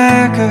the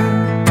record,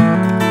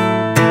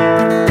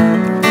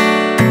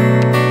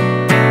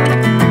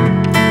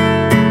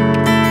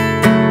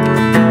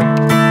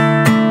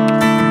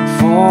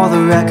 for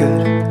the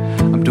record,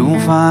 I'm doing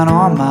fine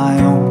on my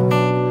own,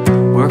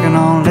 working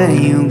on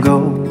letting you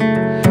go.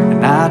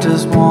 And I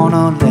just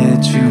wanna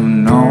let you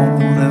know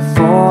that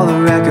for the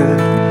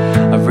record,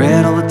 I've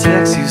read all the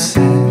texts you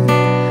sent,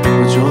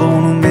 but you're the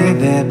one who made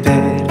that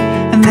bed,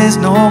 and there's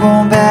no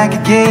going back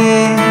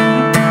again.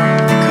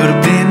 Could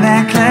have been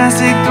that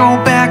classic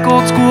throwback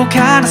old school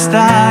kind of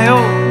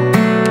style,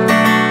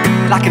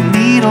 like a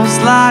needle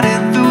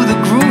sliding through the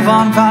groove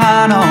on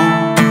vinyl.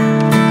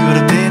 Could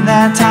have been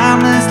that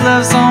timeless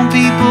love song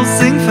people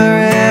sing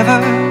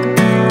forever.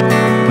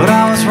 But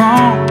I was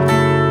wrong,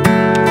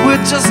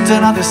 with just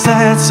another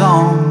sad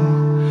song.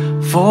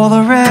 For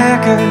the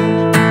record,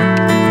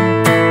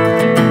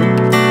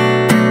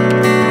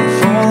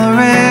 for the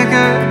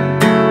record,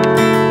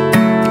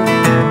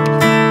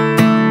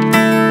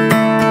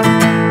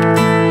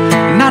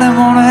 and I didn't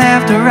want to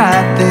have to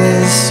write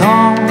this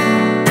song.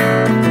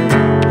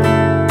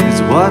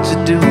 It's what you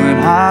do when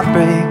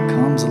heartbreak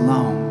comes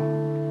along.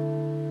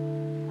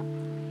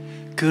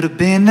 Could have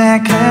been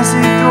that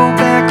classic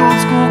throwback old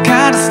school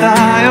kind of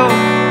style,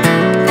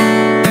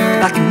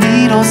 like a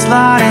needle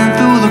sliding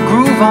through the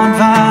groove on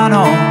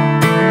vinyl.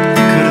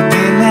 Could have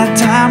been that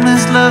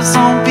timeless love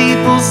song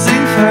people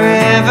sing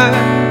forever.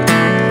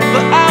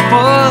 But I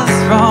was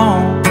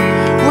wrong,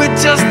 with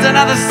just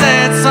another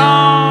sad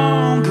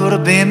song. Could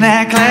have been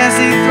that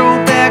classic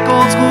throwback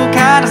old school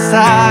kind of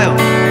style,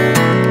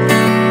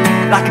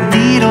 like a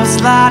needle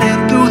sliding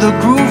through the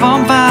groove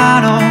on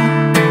vinyl.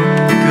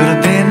 Could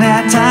have been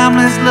that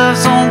timeless love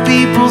song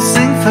people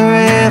sing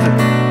forever.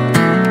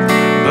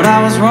 But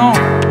I was wrong,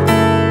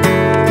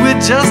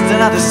 with just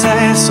another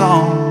sad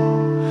song.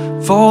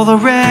 For the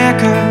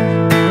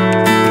record,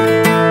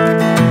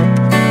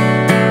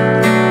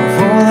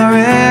 for the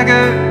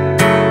record,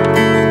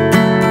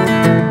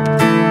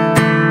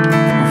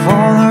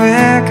 for the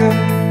record.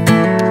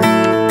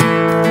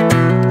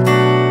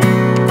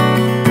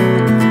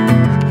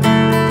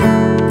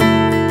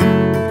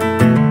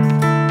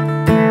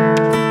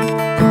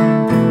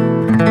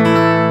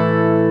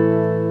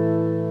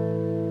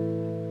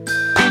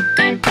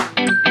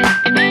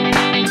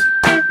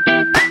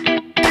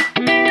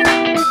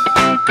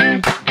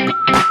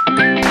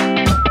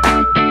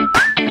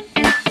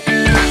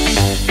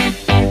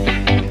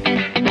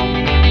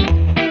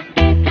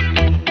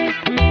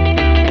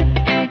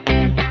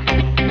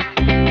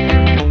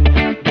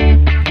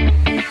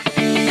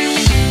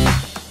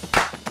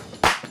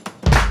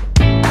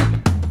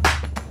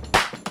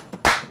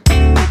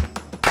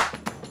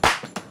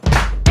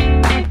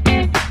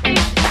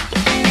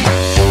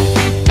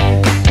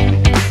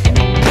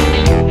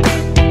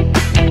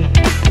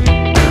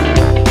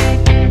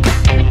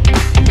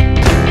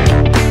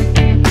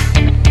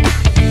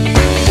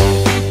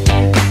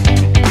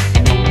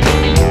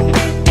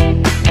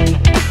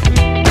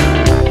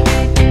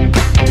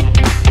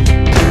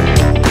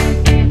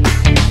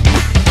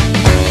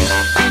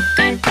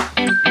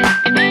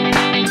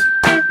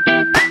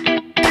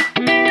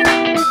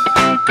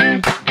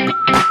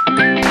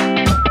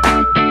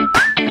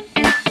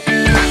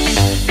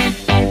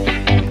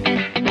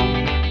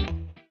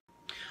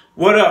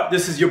 What up?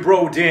 This is your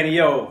bro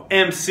Danny O,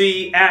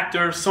 MC,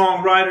 actor,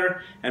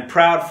 songwriter, and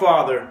proud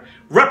father,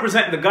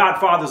 representing the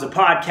godfathers of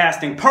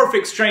podcasting,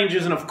 Perfect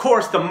Strangers, and of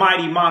course the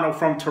mighty Mono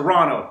from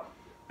Toronto.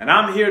 And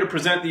I'm here to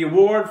present the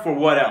award for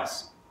what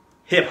else?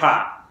 Hip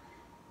hop.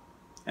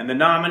 And the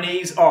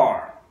nominees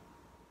are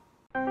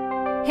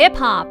Hip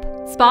Hop,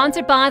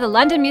 sponsored by the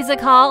London Music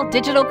Hall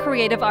Digital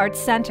Creative Arts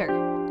Centre.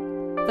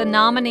 The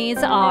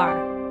nominees are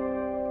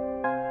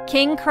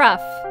King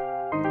Cruff,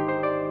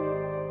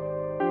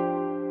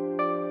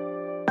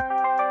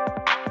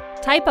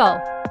 Typo,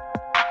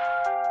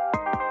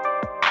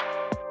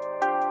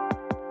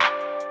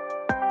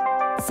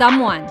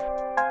 Someone,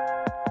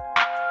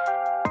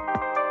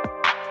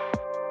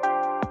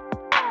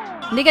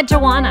 Nigga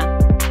Joanna,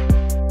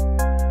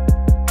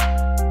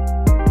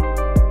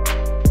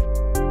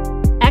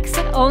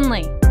 Exit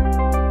Only,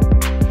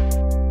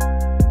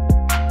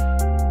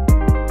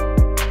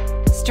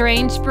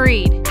 Strange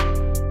Breed,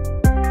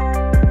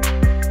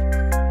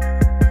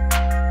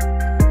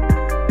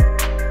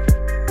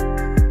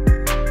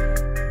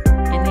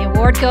 and the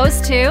award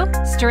goes to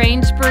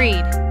Strange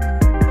Breed.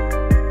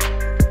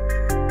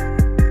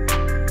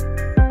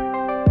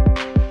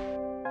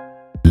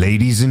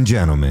 Ladies and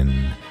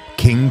gentlemen,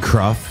 King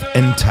Cruff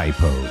and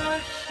Typo.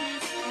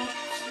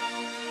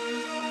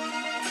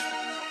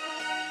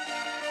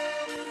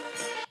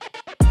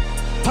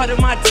 Part of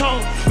my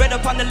tone, red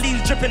up on the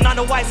leaves, dripping on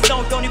the white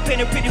stone. Don't you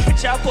paint a pretty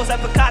picture, I'll pose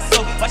like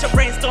Picasso. Watch your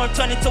brainstorm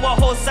turn into a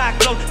whole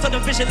cyclone. Turn the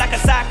vision like a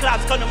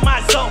cyclops, come to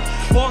my zone.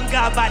 Born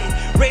God body,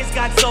 raised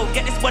God soul.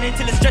 Get this money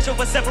till it's stretched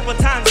over several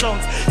time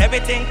zones.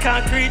 Everything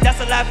concrete,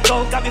 that's a life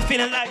goal. Got me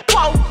feeling like,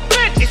 whoa,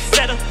 bitch, it's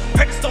settled.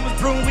 Heard the storm was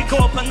brewing, we go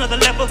up another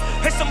level.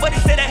 Heard somebody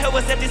say that hell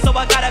was empty, so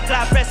I gotta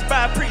glide pressed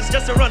by a priest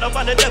just to run up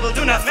on the devil.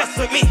 Do not mess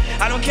with me,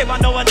 I don't care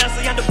about no one else,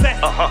 I am the best.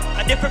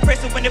 A different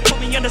person when they put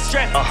me under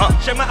stress.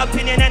 Share my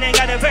opinion and ain't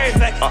got it very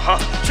fact.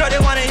 Sure they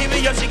wanna hear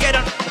me up, she get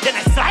on. Then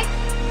I sight.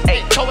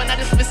 Hey, going out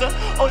dismissal,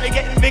 only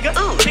getting bigger.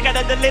 Pick out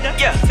of the litter.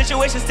 Yeah,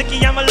 situation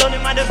sticky, I'm alone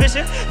in my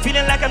division.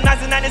 Feeling like I'm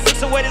 1996,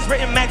 so what is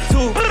written Mac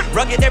 2.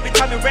 Rugged every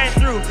time it ran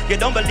through. You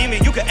don't believe me,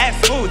 you can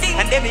ask Smooth.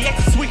 And they be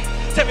acting sweet.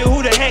 Tell me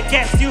who the heck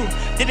gassed you.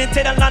 Didn't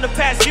take that long to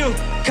pass you.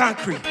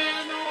 Concrete.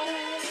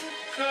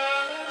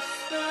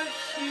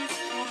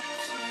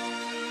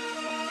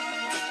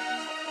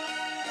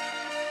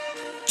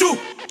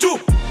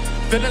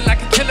 Feeling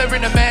like a killer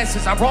in the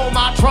masses. I roll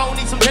my drone,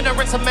 need some dinner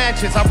and some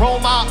matches. I roll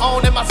my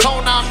own in my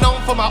zone. I'm known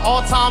for my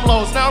all-time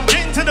lows. Now I'm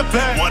getting to the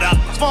bag. What up?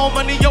 Small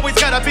money always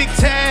got a big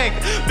tag.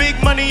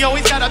 Big money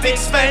always got a big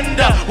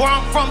spender. Where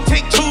I'm from,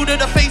 take 2 to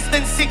the face,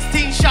 then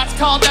 16 shots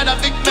called that a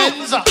big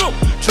Menza.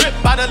 Drip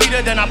by the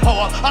leader, then I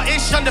pour up. I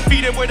ish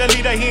undefeated where the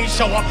leader, he ain't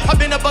show up. I've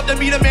been above the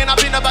meter, man, I've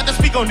been about to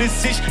speak on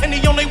this ish. And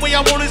the only way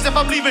I want is if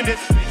I'm leaving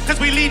this. Cause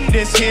we leading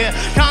this here.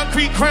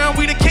 Concrete crown,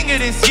 we the king of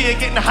this year.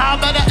 Getting high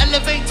by the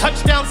elevate,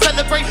 touchdown,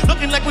 celebrate.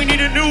 Looking like we need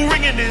a new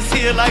ring in this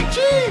here. Like,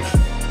 jeez.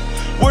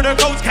 Where the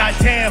goats,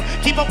 goddamn.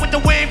 Keep up with the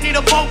wave, need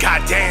a boat,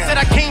 goddamn. Said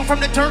I came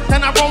from the dirt,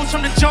 then I rose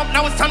from the jump.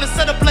 Now it's time to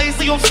set a blaze,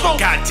 so you'll smoke,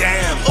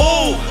 goddamn.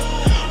 Ooh.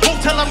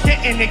 Till I'm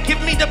getting it. Give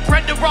me the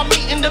bread to raw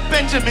meat in the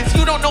Benjamins.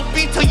 You don't know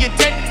beat till you're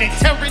dead in it.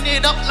 Tearing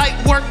it up like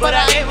work, but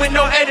I ain't with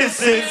no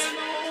Edisons.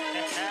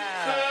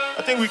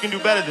 I think we can do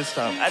better this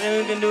time. I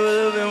think we can do a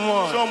little bit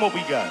more. Show them what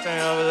we got. Turn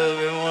it up a little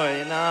bit more,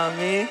 you know what I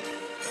mean?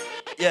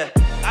 Yeah.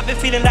 I've been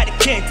feeling like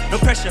the king, no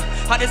pressure.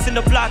 Hottest in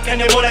the block,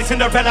 and they more like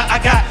Cinderella. I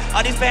got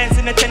all these fans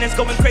in attendance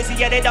going crazy.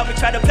 Yeah, they doubt me,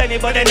 try to play me,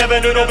 but they never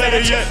knew no better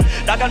yet.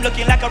 Dog, I'm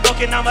looking like a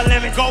broken, I'm a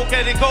lemon. Go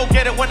get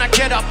it when I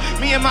get up.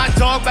 Me and my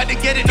dog about to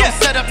get it. No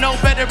setup, no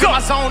better. In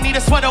my zone, need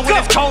a sweater when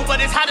it's cold, but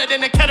it's hotter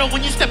than a kettle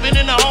when you stepping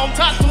in the home.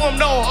 Talk to him,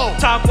 no ho.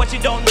 Talk what you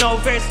don't know.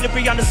 Very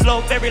slippery on the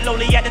slope, very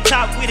lowly at the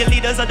top. We the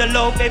leaders of the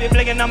low, baby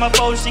blinking on my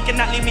phone. She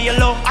cannot leave me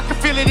alone. I can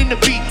feel it in the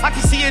beat, I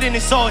can see it in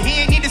his soul. He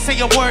ain't need to say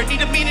a word,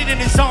 need to mean it in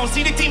his zone.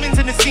 See the demons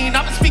in the scene,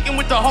 I've been speaking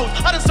with the host.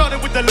 I done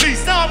started with the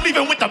least, now I'm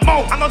leaving with the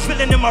most. I'm out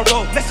drilling in my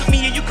road. Mess with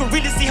me and you can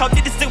really see how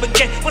did this thing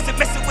again. Wasn't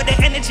messing with the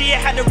energy, I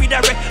had to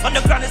redirect.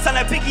 Underground it sound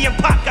like Biggie and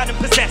Pac got him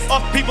possessed.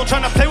 Off people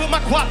trying to play with my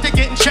guap, they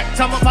getting checked.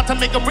 I'm about to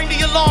make them ring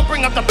the alarm,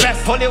 bring up the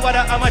best. Holy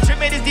water on my trip,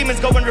 made these demons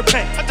go and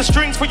repent. At the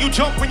strings for you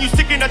jump when you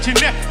sticking at your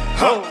neck.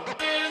 Huh.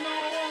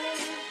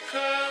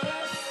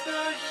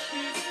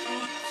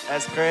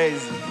 That's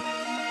crazy.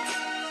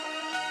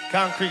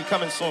 Concrete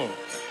coming soon.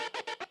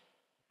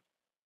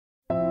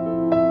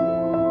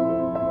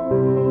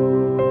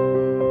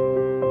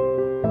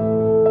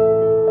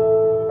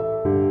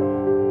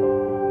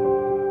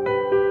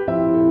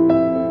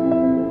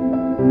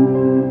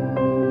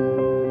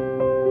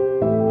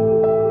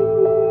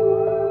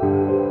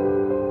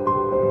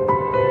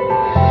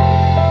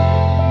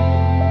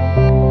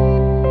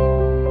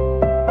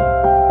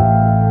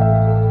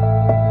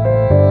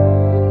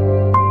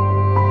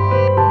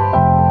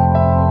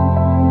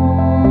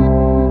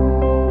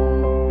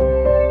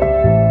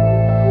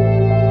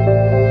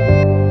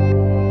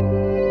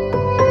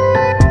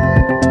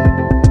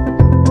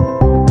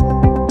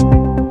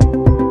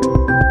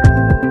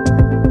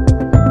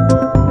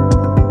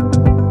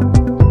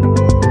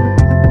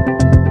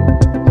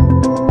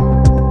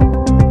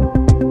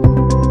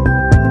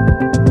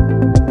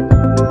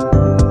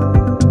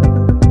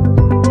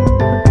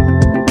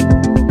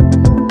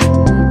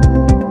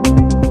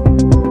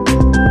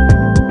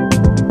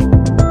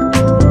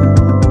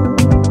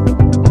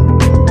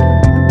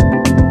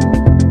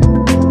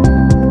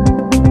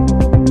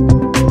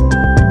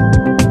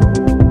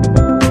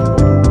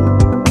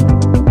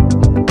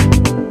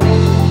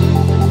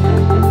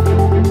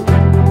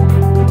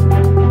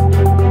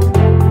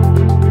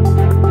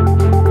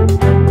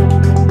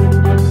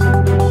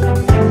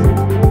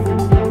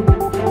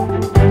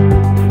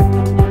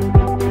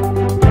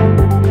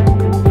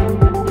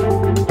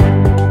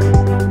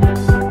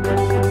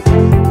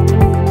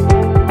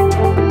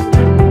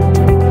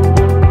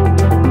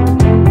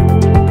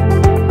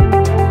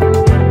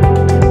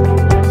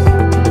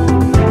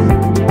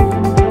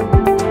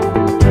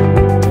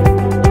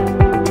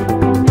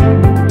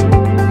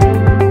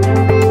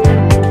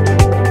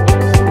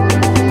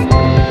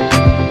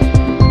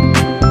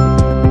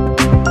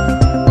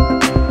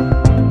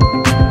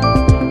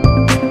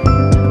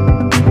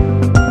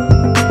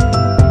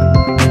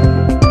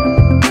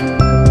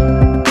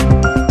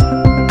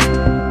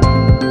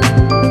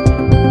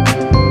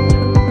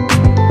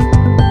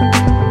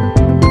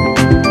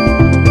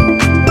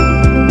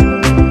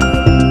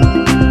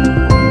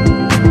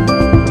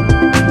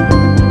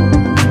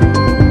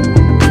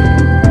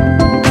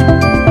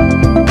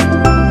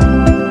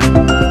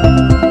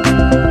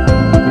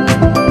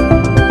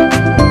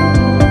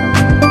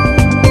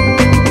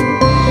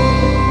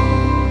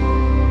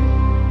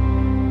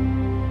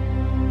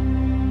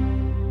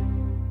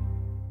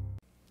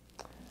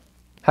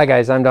 Hi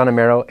guys, I'm Don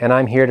Amero, and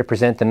I'm here to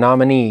present the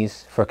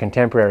nominees for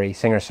Contemporary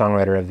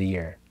Singer-Songwriter of the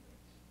Year.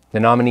 The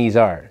nominees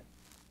are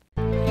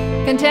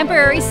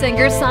Contemporary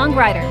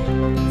Singer-Songwriter,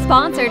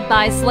 sponsored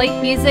by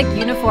Slate Music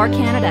Unifor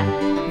Canada.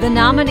 The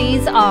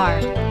nominees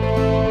are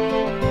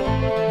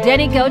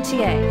Denny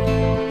Gauthier,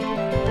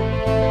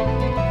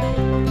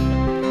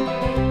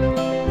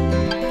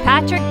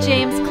 Patrick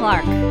James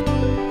Clark,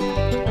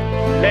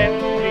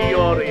 Lend me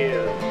your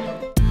ears.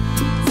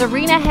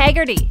 Serena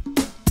Haggerty,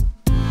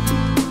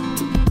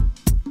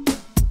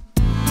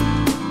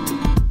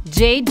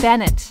 Jade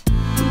Bennett,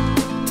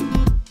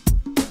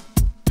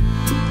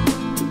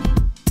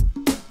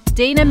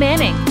 Dana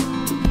Manning,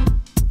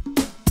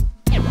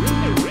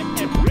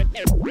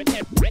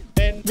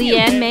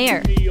 Leanne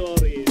Mayer,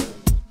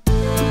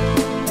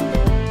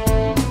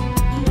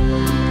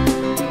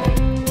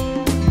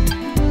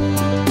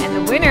 and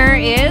the winner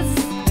is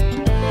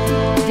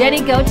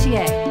Denny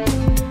Gauthier.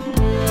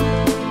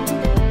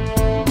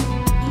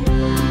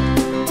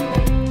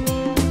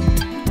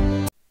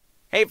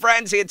 Hey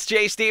friends, it's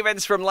Jay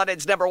Stevens from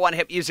London's #1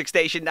 hit music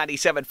station,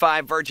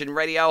 97.5 Virgin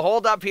Radio.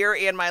 Hold up here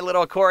in my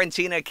little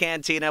Quarantina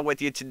Cantina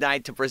with you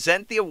tonight to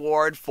present the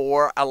award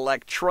for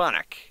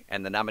Electronic.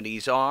 And the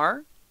nominees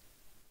are...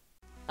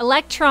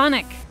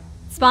 Electronic,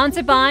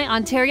 sponsored by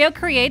Ontario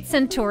Creates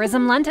and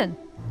Tourism London.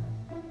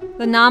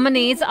 The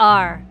nominees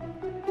are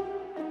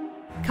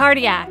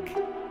Cardiac,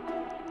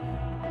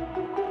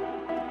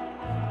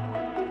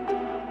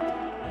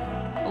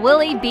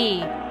 Willie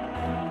B,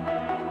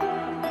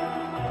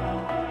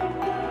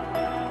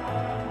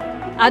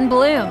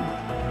 Unbloom,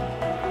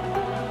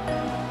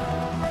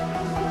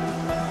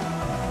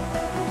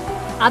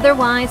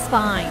 Otherwise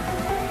Fine,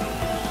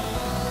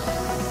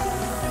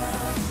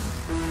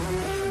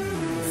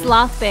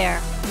 Sloth Bear,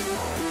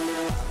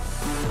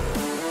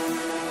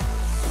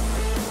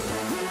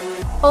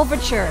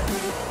 Overture,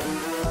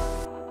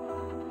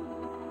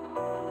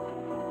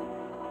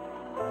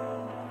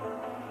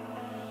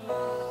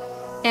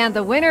 and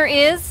the winner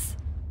is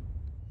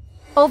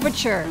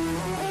Overture.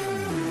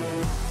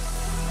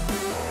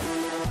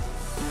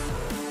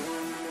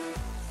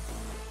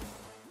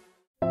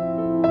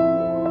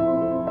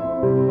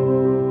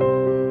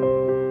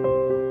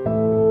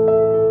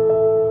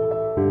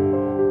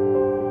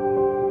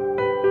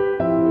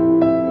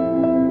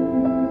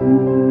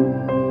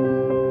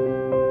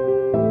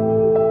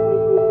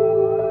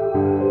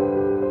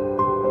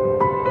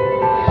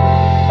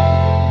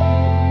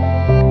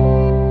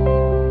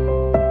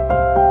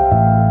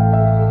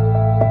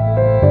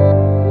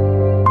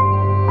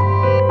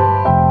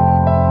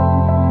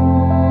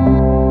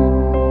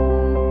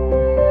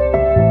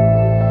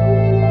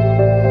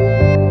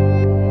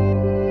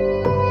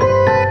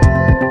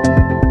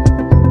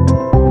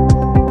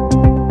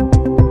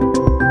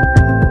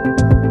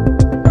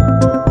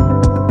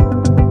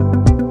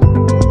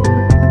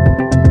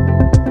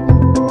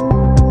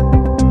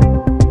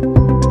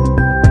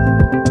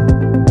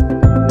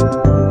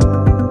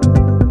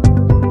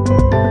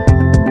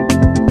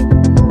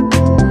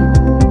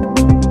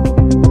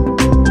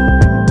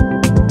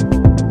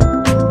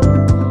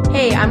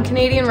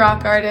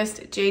 rock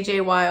artist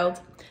JJ Wild.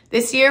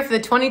 This year for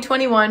the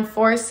 2021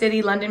 Forest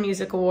City London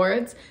Music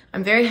Awards,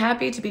 I'm very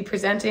happy to be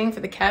presenting for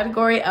the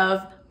category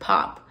of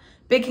Pop.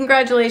 Big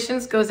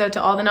congratulations goes out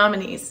to all the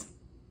nominees.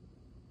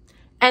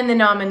 And the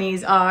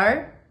nominees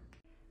are...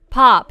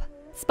 Pop,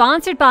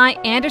 sponsored by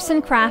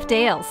Anderson Craft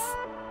Ales.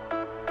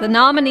 The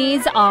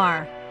nominees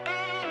are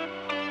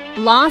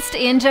Lost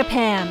in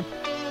Japan,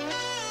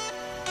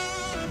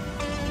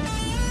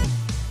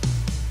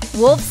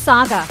 Wolf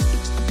Saga,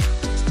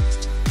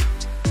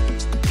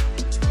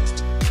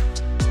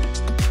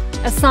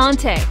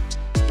 Asante,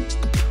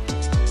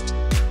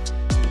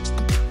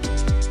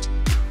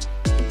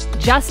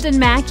 Justin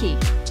Mackey,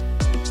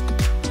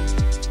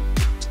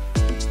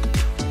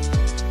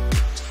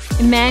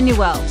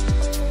 Emmanuel,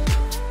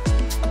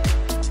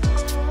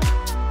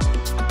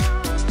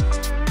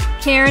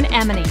 Karen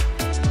Emily,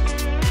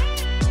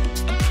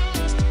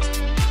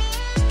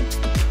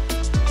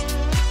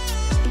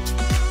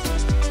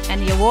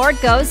 and the award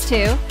goes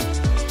to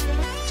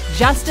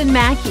Justin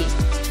Mackey.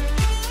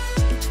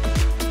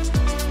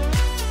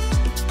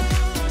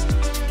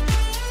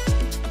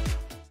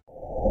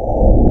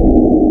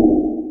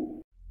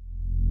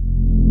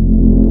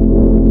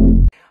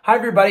 Hi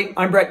everybody,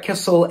 I'm Brett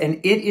Kissel, and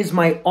it is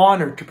my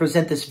honor to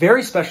present this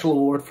very special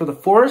award for the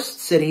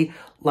Forest City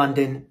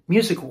London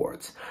Music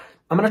Awards.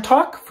 I'm going to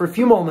talk for a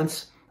few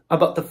moments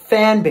about the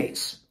fan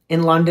base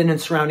in London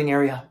and surrounding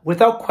area.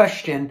 Without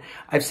question,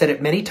 I've said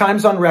it many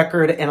times on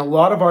record, and a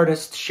lot of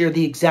artists share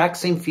the exact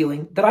same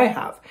feeling that I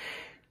have.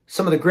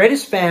 Some of the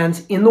greatest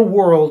fans in the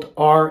world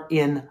are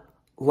in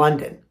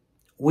London.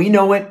 We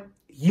know it,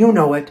 you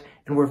know it,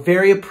 and we're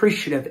very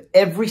appreciative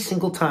every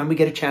single time we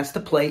get a chance to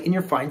play in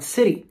your fine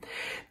city.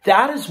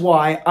 That is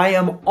why I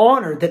am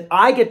honored that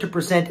I get to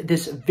present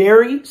this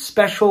very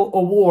special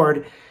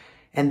award,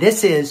 and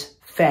this is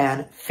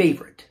Fan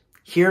Favorite.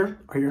 Here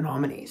are your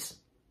nominees.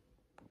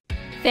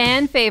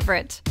 Fan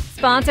Favorite,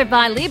 sponsored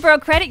by Libro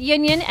Credit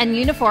Union and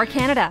Unifor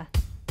Canada.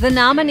 The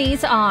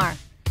nominees are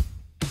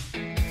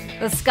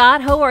the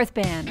Scott Howarth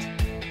Band,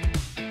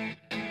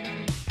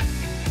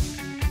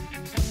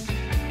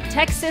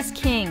 Texas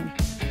King,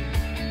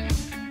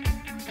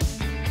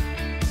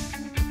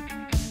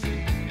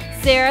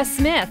 Sarah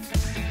Smith,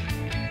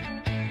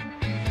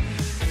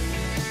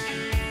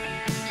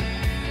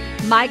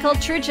 Michael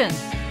Trudgeon,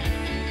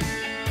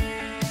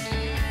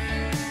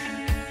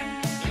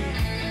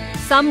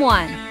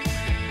 Someone,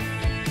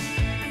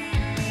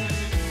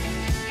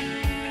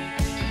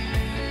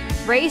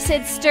 Ray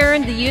Sid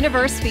Stern, The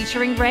Universe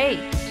featuring Ray,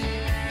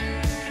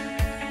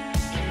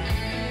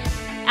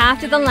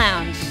 After the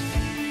Lounge,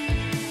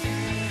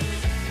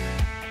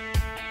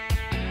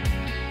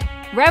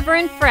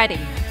 Reverend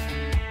Freddie,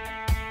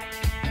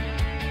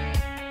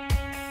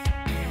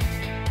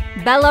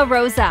 Bella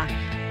Rosa,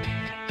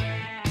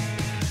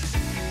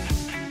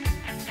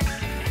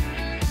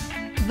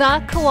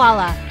 The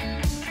Koala,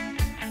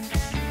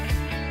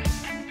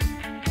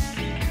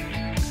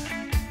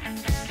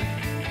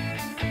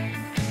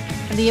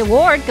 and the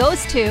award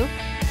goes to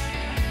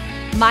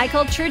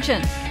Michael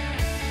Trudgeon.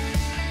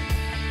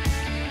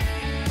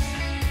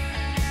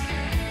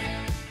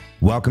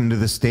 Welcome to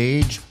the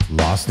stage,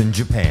 Lost in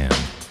Japan.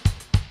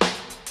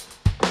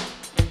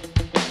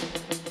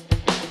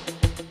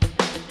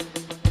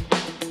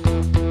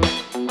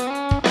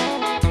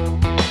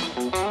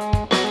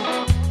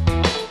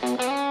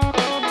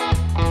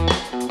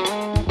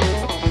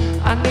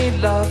 I need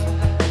love,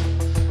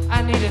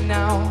 I need it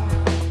now.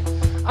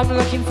 I'm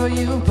looking for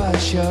you, but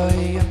sure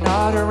you're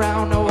not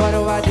around. Now what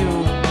do I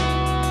do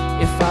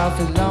if I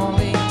feel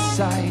lonely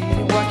inside?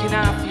 What can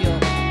I feel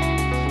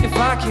if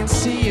I can't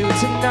see you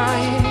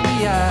tonight?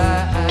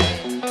 Yeah.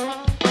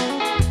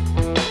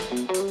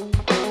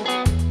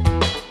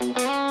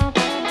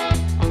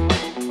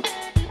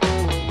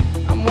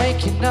 I'm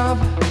waking up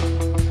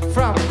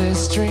from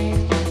this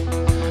dream.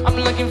 I'm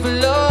looking for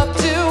love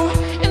too.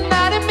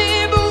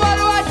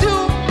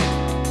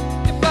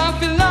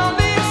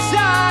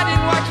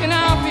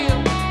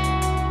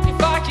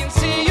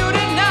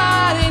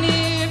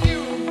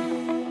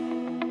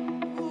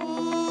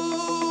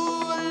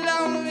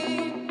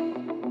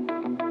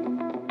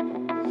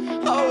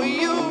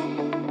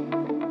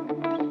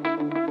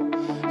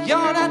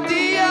 You're not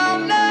the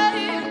only.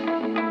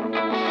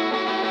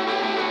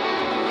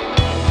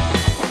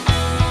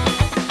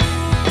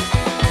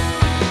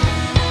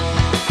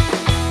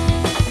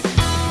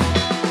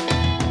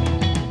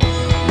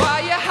 Why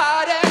you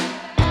hiding?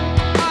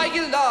 Are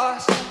you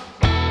lost?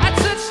 I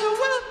touch the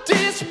world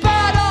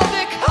despite all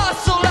the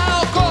hustle.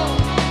 I'll go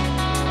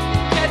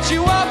get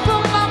you up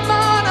from my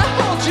mind. I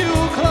hold you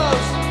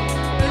close.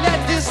 Let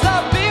this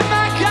love be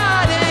my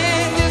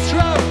guiding. This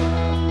road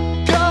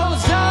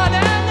goes on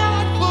and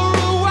on for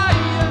a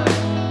while.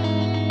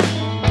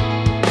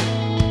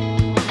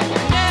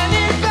 And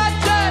any bad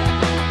day,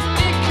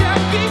 it can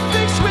be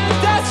fixed with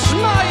that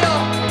smile.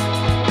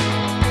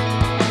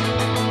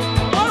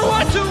 What do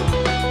I do?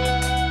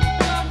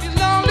 I feel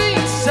lonely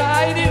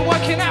inside, and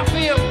what can I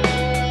feel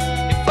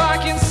if I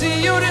can see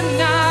you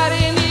tonight?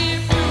 And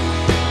if you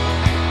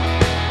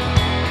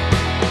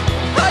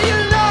are you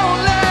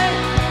lonely?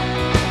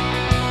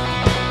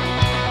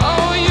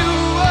 Oh,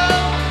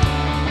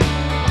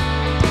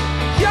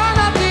 you're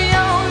not the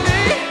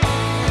only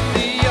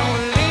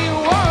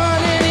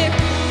one. And if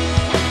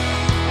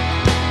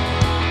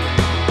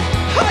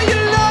are you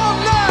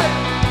lonely?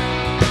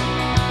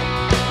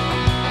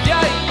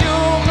 Yeah, you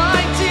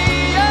my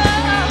dear.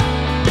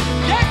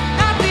 Yeah,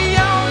 not the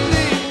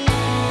only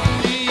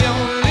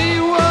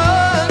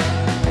one.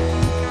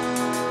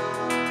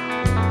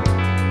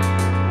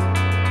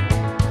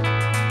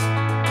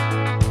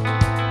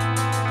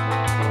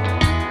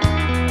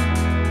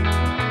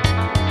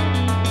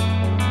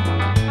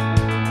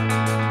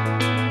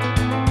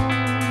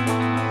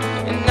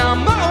 And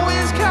I'm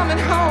always coming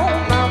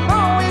home. I'm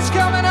always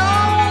coming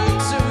home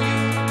to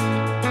you,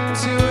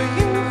 to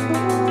you.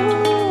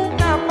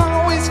 And I'm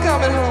always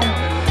coming home.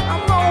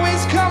 I'm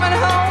always coming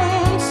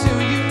home to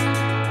you,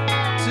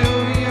 to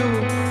you.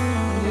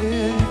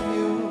 Yeah,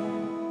 you.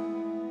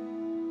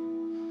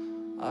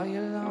 Are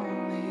you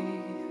lonely?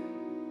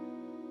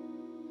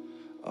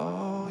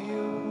 Oh,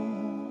 you,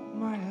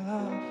 my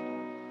love.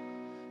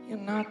 You're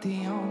not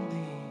the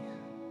only.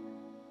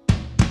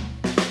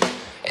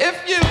 If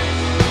you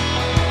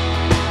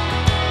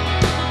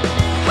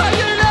are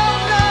you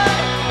lonely?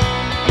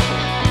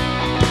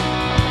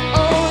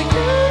 Oh,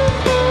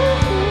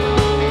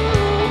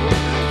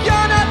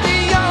 you're not the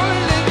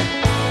only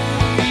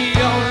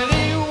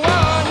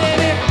one.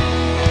 And if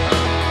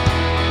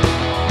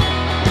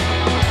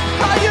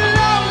are you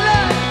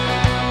lonely?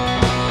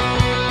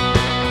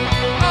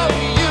 Oh,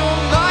 you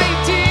my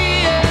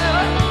dear,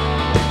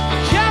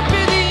 can't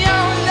be the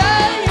only.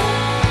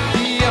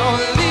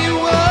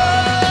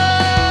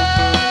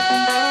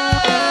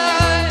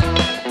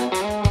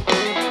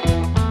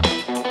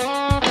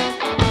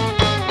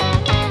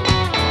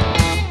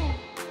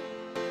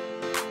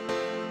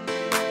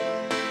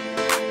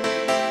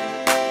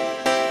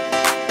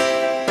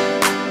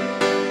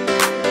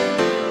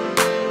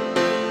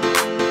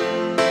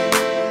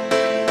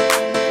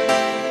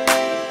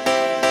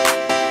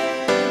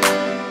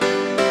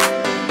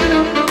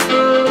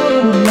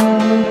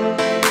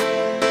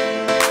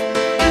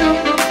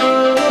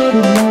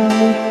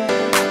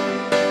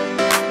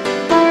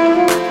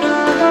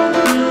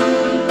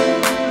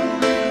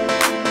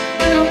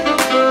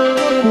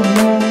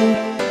 more.